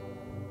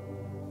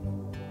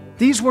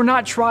 These were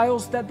not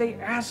trials that they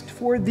asked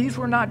for. These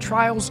were not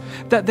trials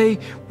that they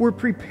were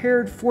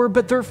prepared for,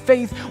 but their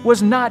faith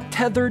was not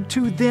tethered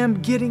to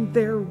them getting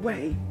their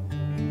way.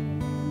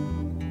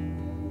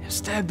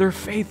 Instead, their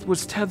faith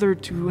was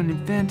tethered to an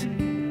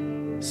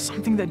event,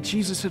 something that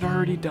Jesus had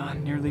already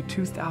done nearly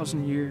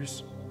 2,000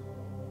 years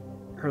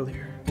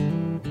earlier.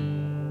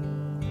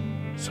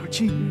 So,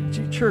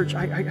 church,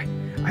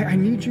 I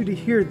need you to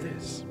hear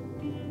this.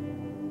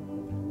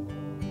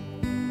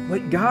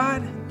 What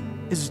God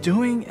is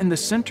doing in the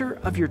center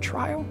of your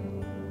trial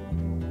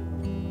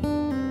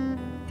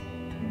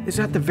is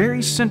at the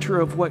very center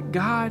of what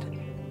God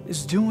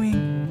is doing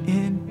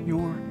in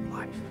your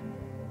life.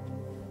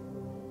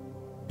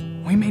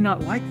 We may not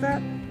like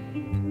that.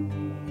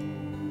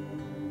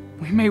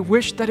 We may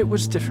wish that it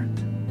was different.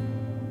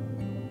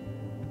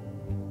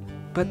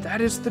 But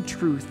that is the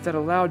truth that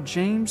allowed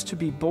James to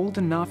be bold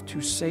enough to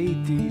say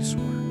these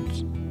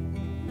words.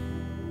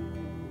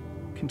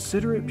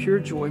 Consider it pure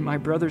joy, my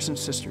brothers and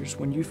sisters,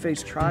 when you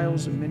face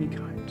trials of many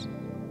kinds,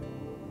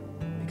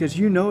 because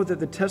you know that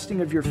the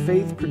testing of your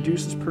faith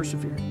produces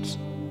perseverance.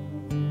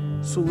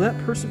 So let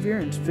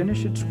perseverance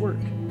finish its work,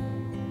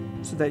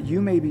 so that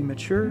you may be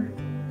mature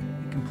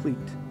and complete,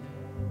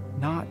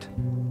 not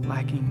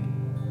lacking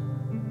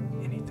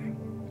anything.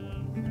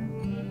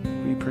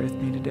 Will you pray with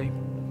me today?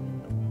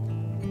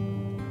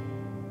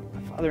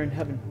 Father in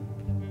heaven,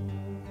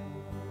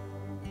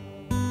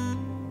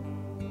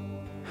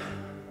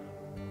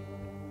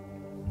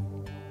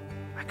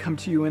 I come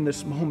to you in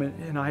this moment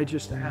and I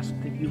just ask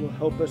that you will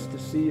help us to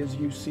see as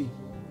you see.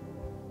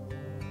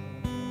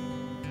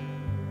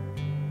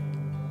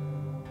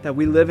 That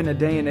we live in a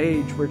day and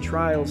age where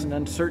trials and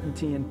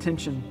uncertainty and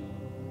tension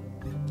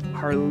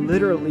are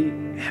literally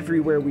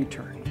everywhere we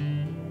turn.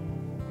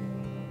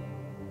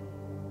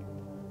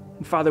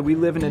 And Father, we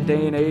live in a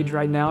day and age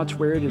right now to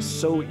where it is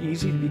so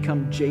easy to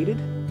become jaded,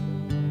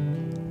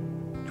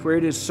 to where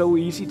it is so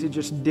easy to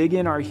just dig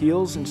in our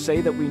heels and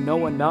say that we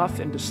know enough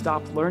and to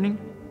stop learning,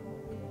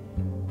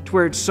 to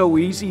where it's so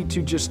easy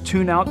to just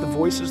tune out the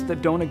voices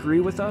that don't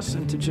agree with us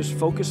and to just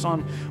focus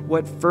on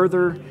what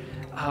further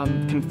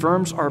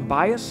confirms our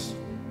bias.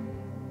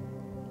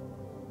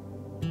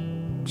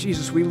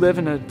 Jesus, we live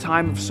in a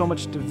time of so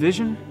much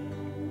division.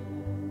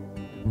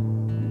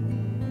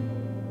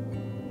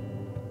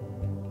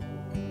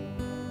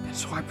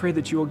 So I pray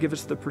that you will give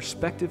us the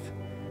perspective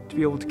to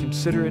be able to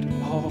consider it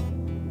all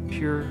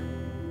pure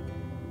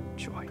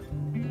joy.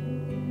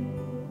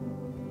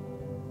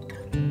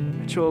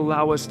 That you'll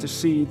allow us to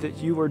see that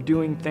you are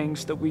doing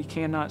things that we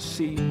cannot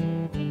see.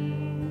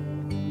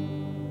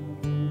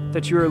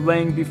 That you are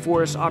laying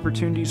before us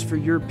opportunities for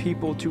your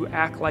people to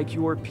act like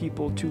your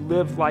people, to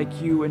live like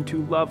you and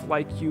to love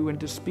like you and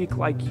to speak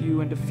like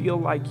you and to feel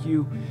like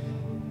you.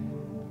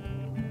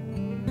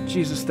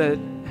 Jesus, that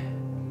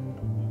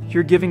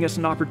you're giving us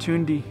an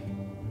opportunity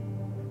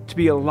to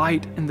be a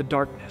light in the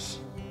darkness.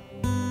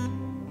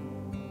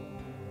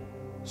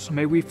 So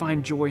may we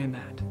find joy in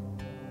that.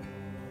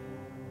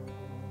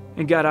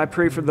 And God, I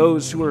pray for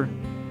those who are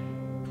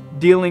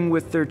dealing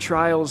with their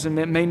trials, and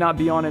it may not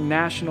be on a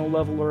national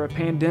level or a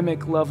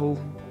pandemic level,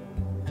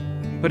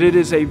 but it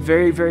is a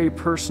very, very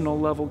personal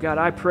level. God,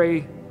 I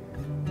pray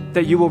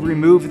that you will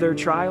remove their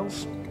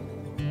trials.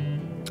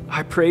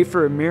 I pray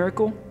for a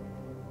miracle.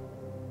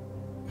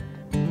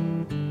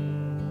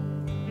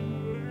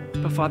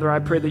 But Father, I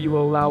pray that you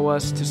will allow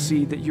us to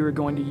see that you are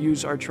going to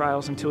use our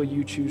trials until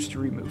you choose to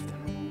remove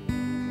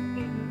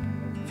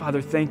them.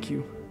 Father, thank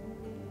you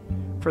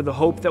for the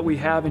hope that we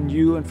have in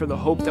you and for the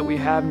hope that we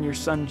have in your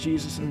Son,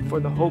 Jesus, and for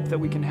the hope that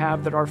we can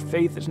have that our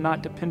faith is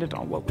not dependent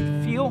on what we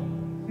feel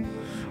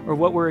or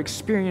what we're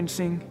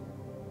experiencing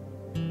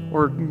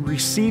or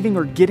receiving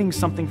or getting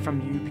something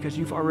from you, because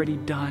you've already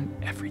done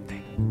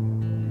everything.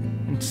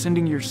 And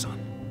sending your Son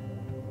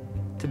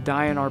to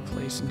die in our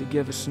place and to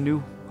give us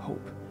new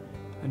hope,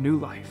 a new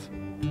life,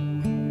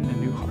 and a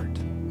new heart.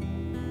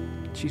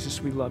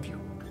 Jesus, we love you.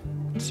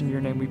 It's in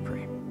your name we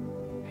pray.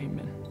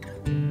 Amen.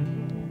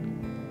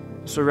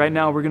 So right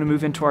now we're going to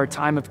move into our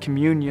time of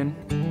communion.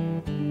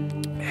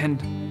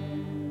 And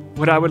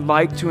what I would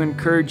like to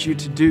encourage you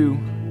to do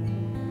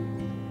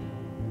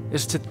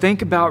is to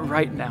think about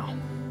right now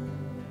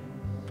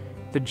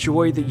the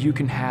joy that you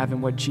can have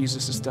in what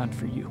Jesus has done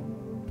for you.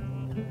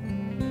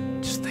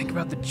 Just think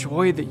about the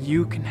joy that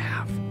you can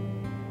have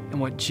in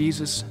what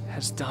Jesus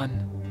has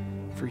done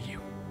for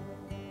you.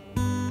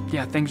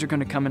 Yeah, things are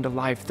going to come into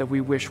life that we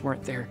wish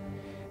weren't there.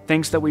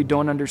 Things that we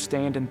don't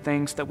understand and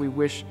things that we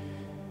wish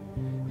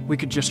we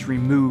could just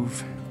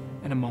remove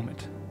in a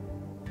moment.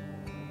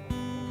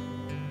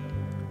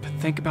 But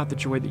think about the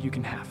joy that you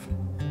can have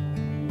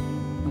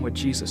and what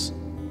Jesus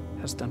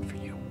has done for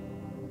you.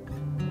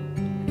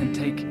 And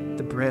take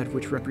the bread,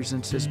 which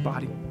represents his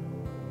body,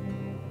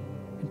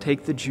 and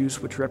take the juice,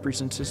 which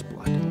represents his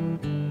blood. And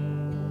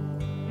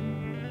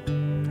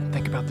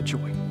think about the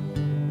joy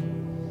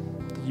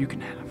that you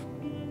can have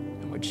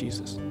and what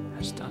Jesus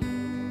has done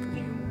for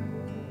you.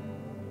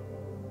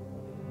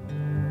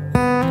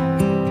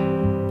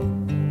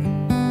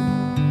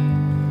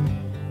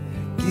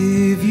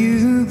 Give you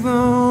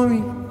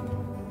glory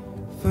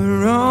for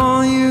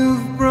all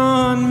you've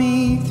brought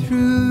me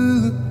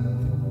through.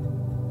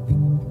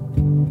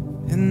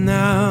 And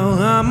now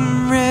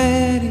I'm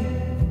ready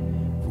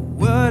for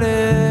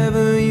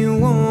whatever you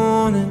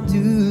wanna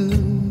do.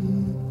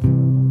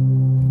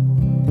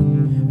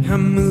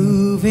 I'm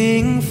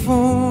moving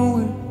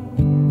forward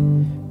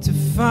to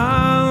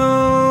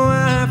follow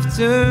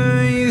after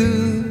you.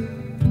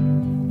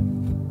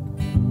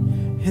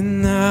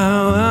 And now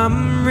I'm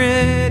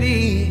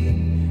ready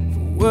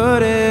for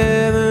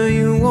whatever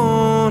you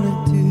wanna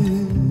do.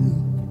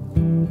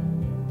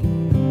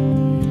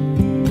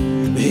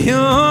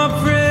 Your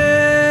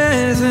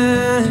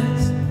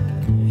presence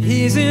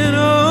is an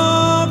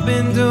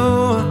open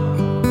door.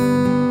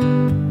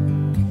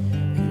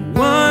 I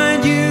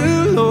want you,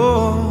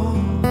 Lord,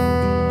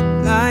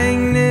 like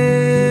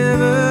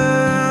never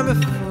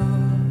before.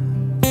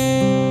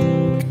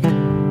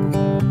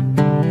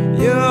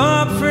 Your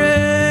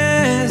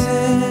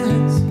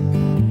presence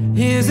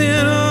is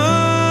an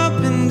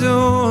open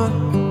door.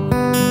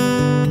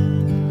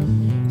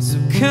 So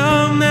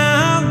come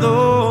now,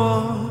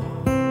 Lord,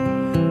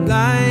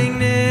 like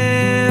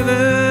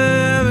never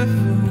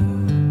before.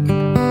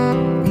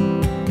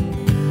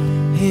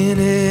 In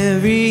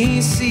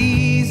every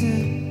season,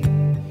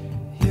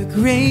 your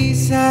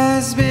grace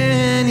has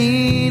been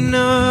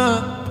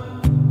enough.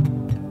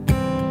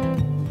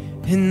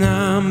 And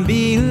I'm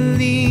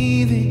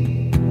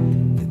believing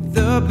that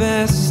the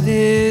best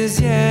is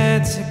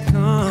yet to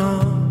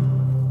come.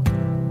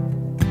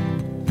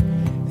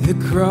 The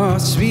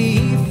cross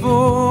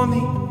before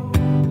me,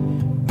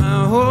 my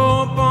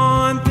hope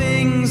on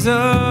things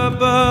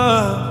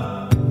above.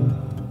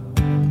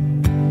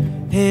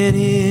 And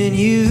in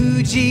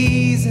you,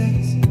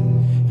 Jesus,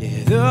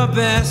 yeah, the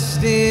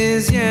best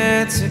is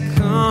yet to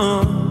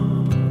come.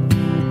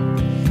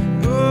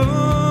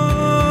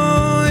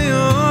 Oh,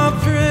 your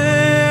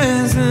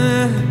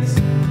presence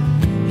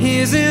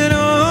is an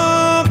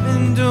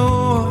open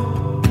door.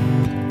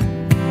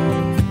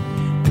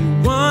 We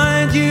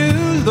want you,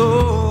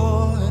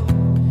 Lord,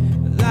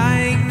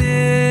 like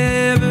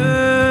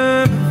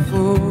never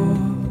before.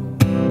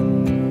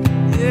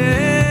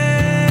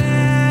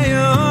 Yeah,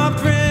 your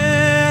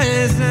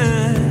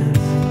presence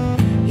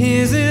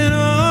is an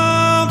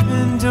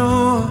open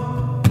door.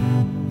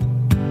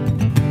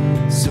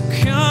 So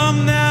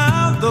come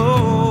now,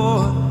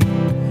 Lord,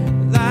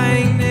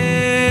 like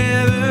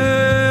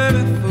never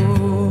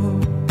before.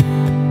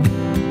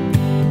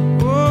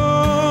 Oh,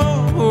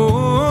 oh,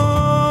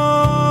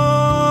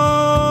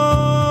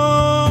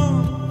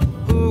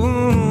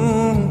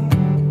 oh,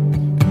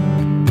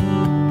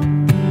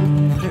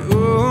 oh,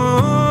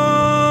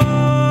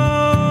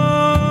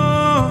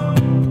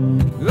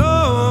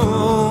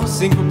 oh.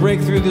 Sing for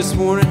breakthrough this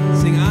morning.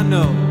 Sing, I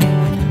know.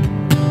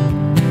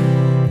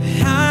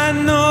 I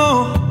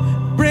know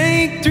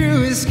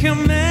breakthrough is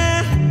coming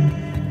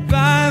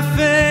by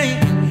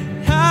faith.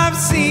 I've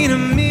seen a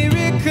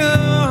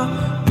miracle.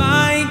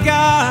 My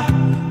God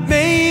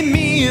made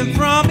me a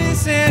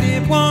promise and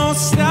it won't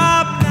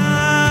stop now.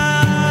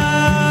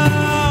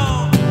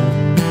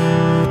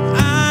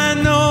 I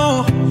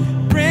know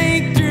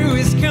breakthrough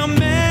is coming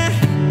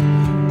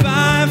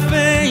by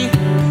faith.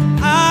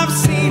 I've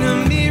seen a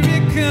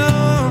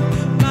miracle.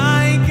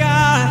 My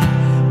God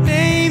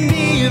made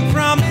me a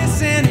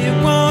promise and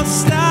it won't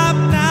stop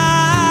now.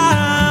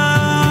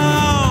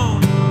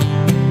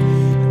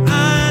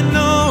 I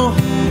know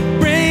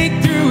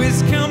breakthrough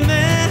is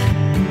coming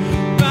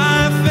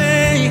by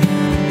faith.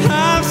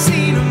 I've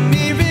seen a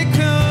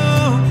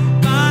miracle.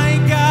 My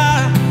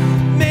God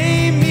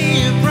made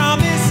me a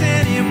promise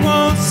and it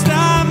won't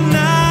stop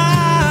now.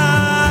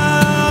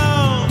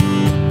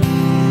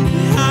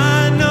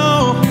 I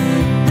know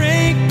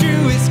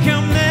breakthrough is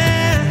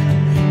coming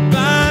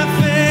by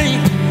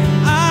faith.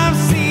 I've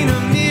seen a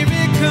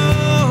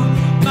miracle.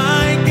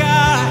 My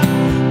God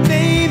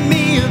made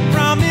me a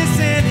promise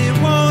and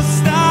it won't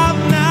stop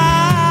now.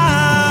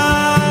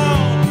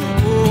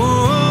 Oh,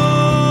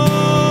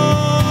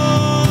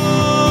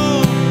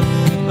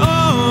 oh,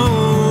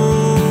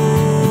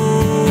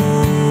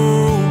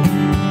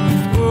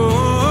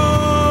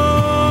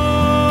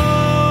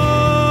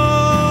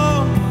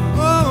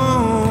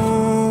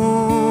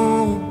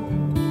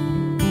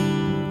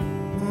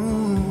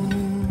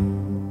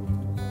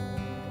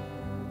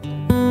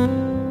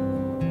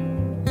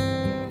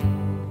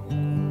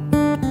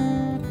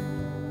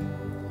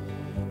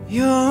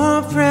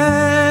 your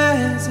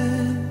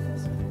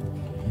presence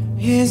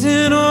is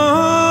an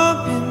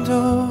open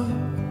door.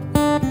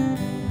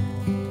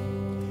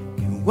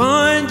 We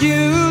want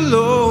you,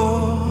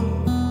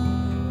 Lord,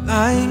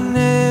 like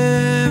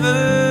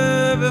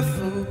never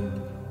before.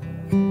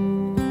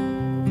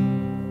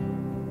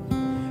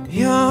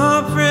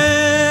 Your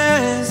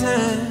presence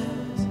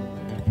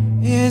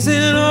is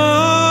an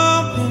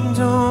open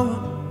door.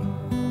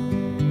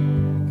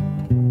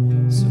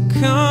 So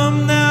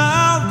come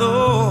now,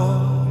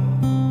 Lord,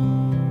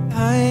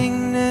 like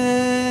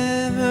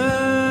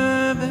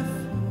never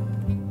before.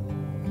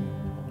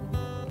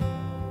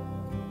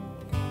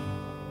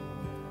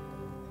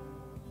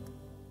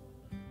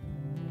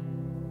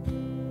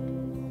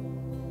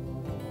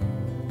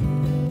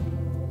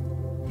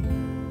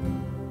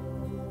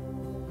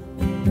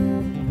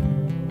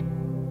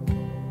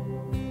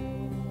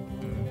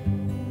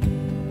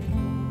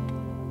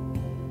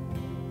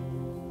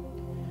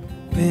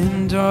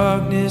 When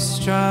darkness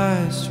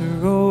tries to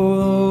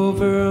roll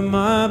over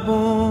my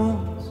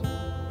bones,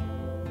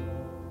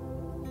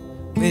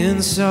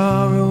 when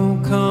sorrow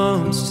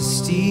comes to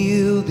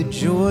steal the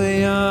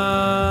joy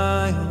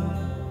I own,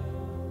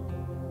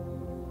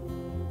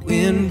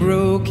 when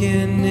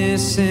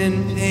brokenness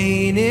and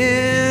pain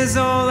is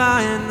all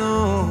I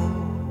know,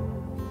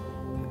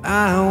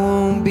 I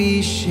won't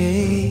be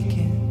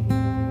shaken,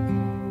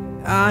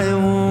 I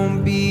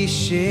won't be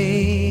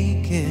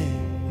shaken.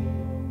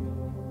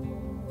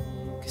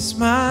 'Cause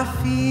my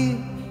fear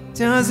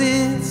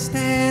doesn't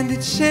stand a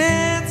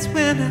chance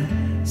when I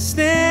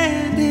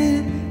stand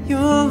in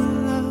your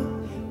love.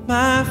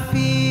 My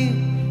fear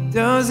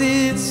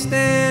doesn't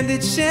stand a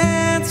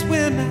chance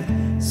when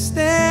I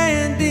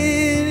stand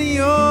in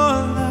your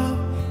love.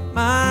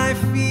 My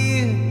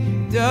fear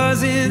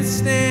doesn't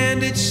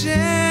stand a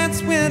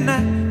chance when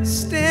I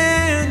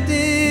stand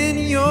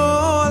in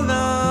your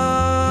love.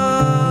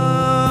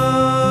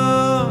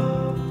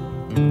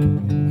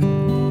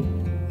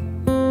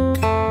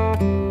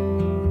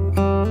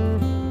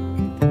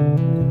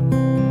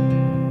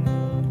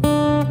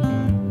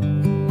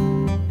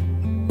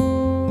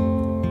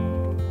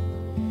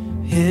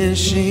 And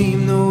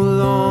shame no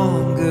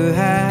longer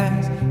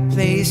has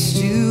place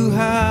to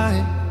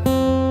hide.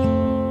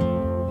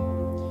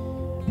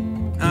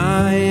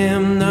 I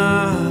am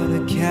not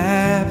a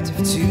captive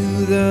to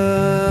the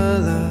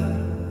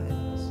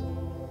lies.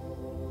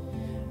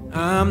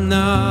 I'm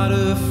not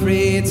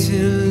afraid to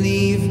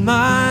leave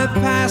my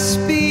past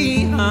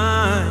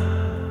behind.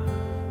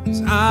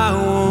 'Cause I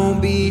won't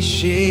be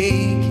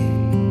shaken,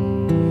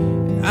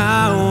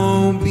 I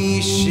won't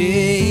be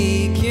shaken.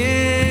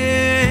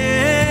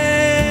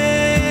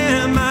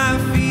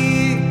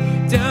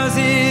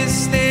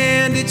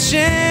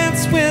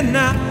 Chance when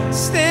I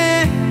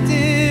stand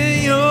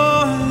in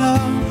your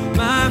love.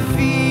 My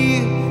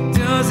fear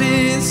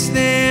doesn't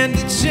stand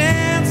a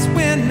chance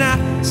when I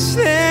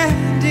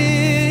stand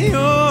in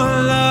your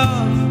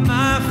love.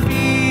 My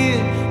fear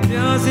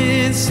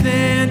doesn't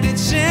stand a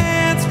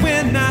chance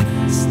when I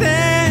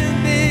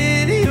stand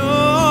in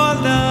your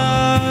love.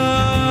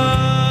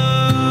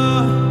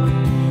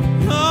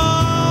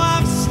 Oh,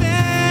 I'm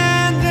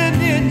standing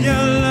in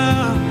your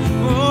love.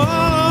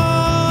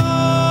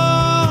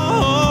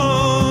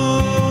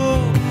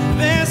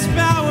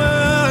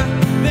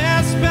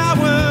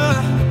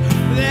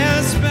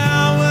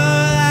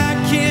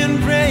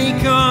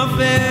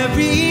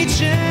 Every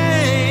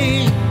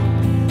chain,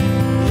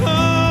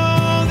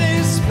 oh,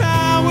 there's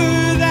power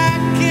that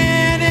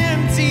can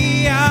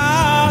empty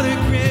out a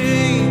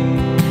grave.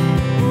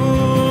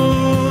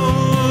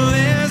 Oh,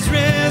 there's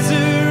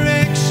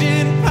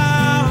resurrection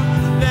power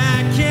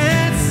that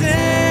can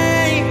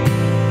save.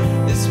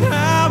 There's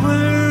power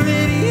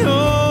in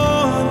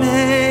your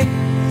name.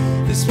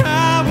 There's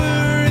power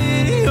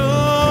in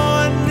your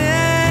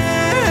name.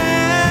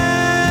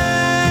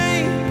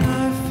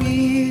 My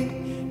fear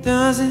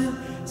doesn't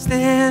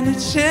stand a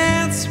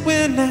chance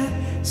when I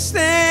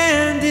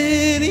stand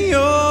in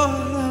your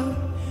love.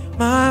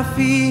 My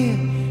fear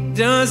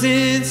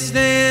doesn't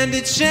stand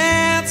a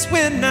chance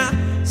when I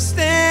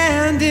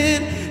stand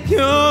in your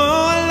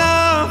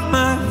love.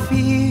 My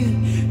fear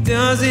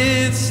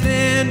doesn't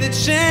stand a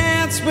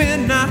chance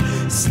when I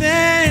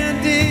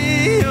stand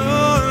in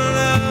your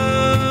love.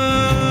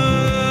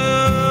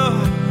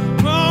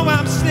 Oh,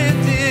 I'm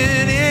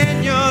standing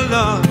in your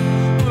love.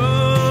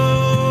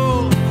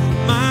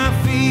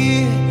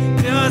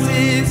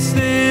 Doesn't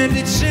stand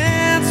a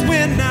chance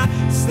when I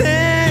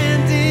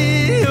stand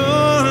in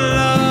your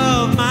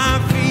love. My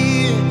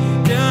fear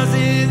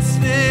doesn't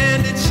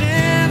stand a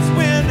chance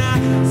when I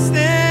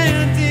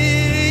stand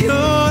in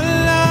your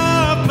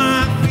love.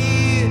 My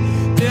fear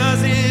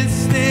doesn't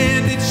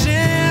stand a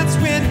chance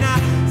when I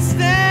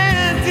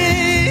stand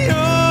in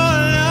your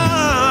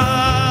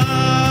love.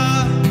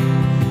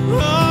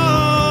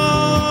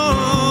 Oh,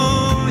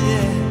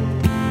 yeah.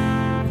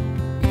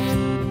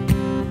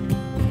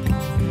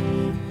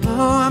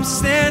 Oh, I'm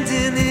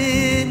standing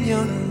in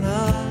your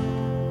love.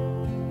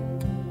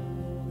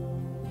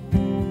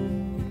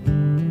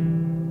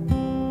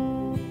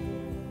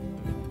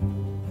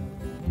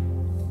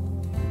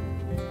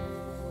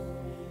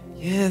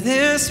 Yeah,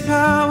 there's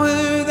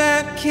power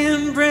that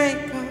can break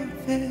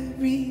off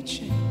every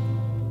chain.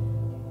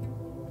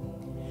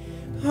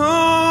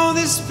 Oh,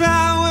 there's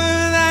power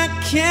that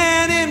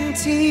can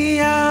empty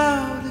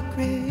out a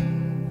grave.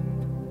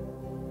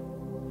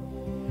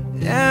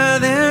 Yeah,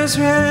 there's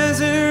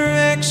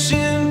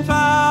resurrection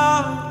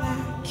power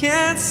that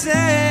can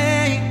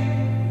save.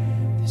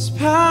 There's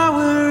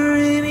power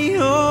in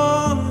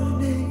your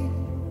name.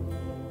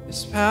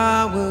 There's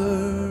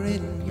power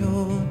in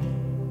your name.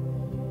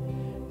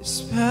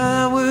 There's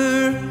power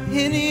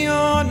in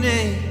your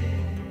name.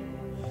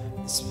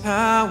 There's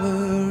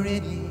power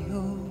in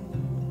your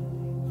name.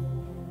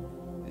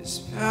 There's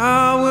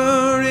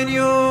power in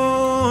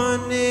your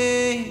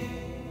name.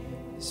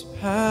 There's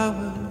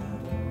power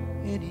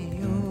in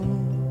your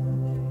name.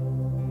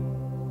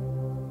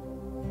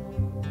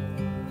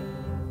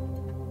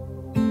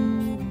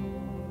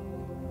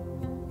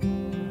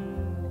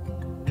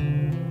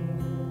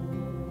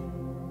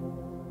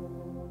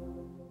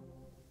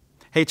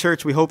 Hey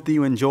church, we hope that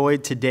you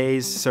enjoyed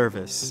today's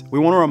service. We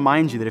want to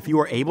remind you that if you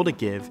are able to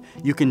give,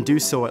 you can do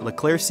so at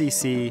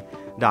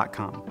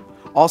leclaircc.com.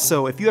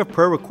 Also, if you have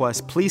prayer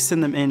requests, please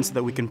send them in so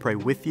that we can pray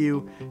with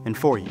you and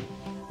for you.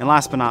 And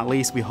last but not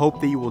least, we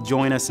hope that you will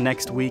join us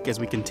next week as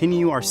we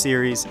continue our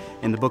series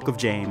in the book of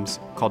James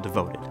called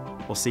Devoted.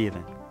 We'll see you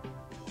then.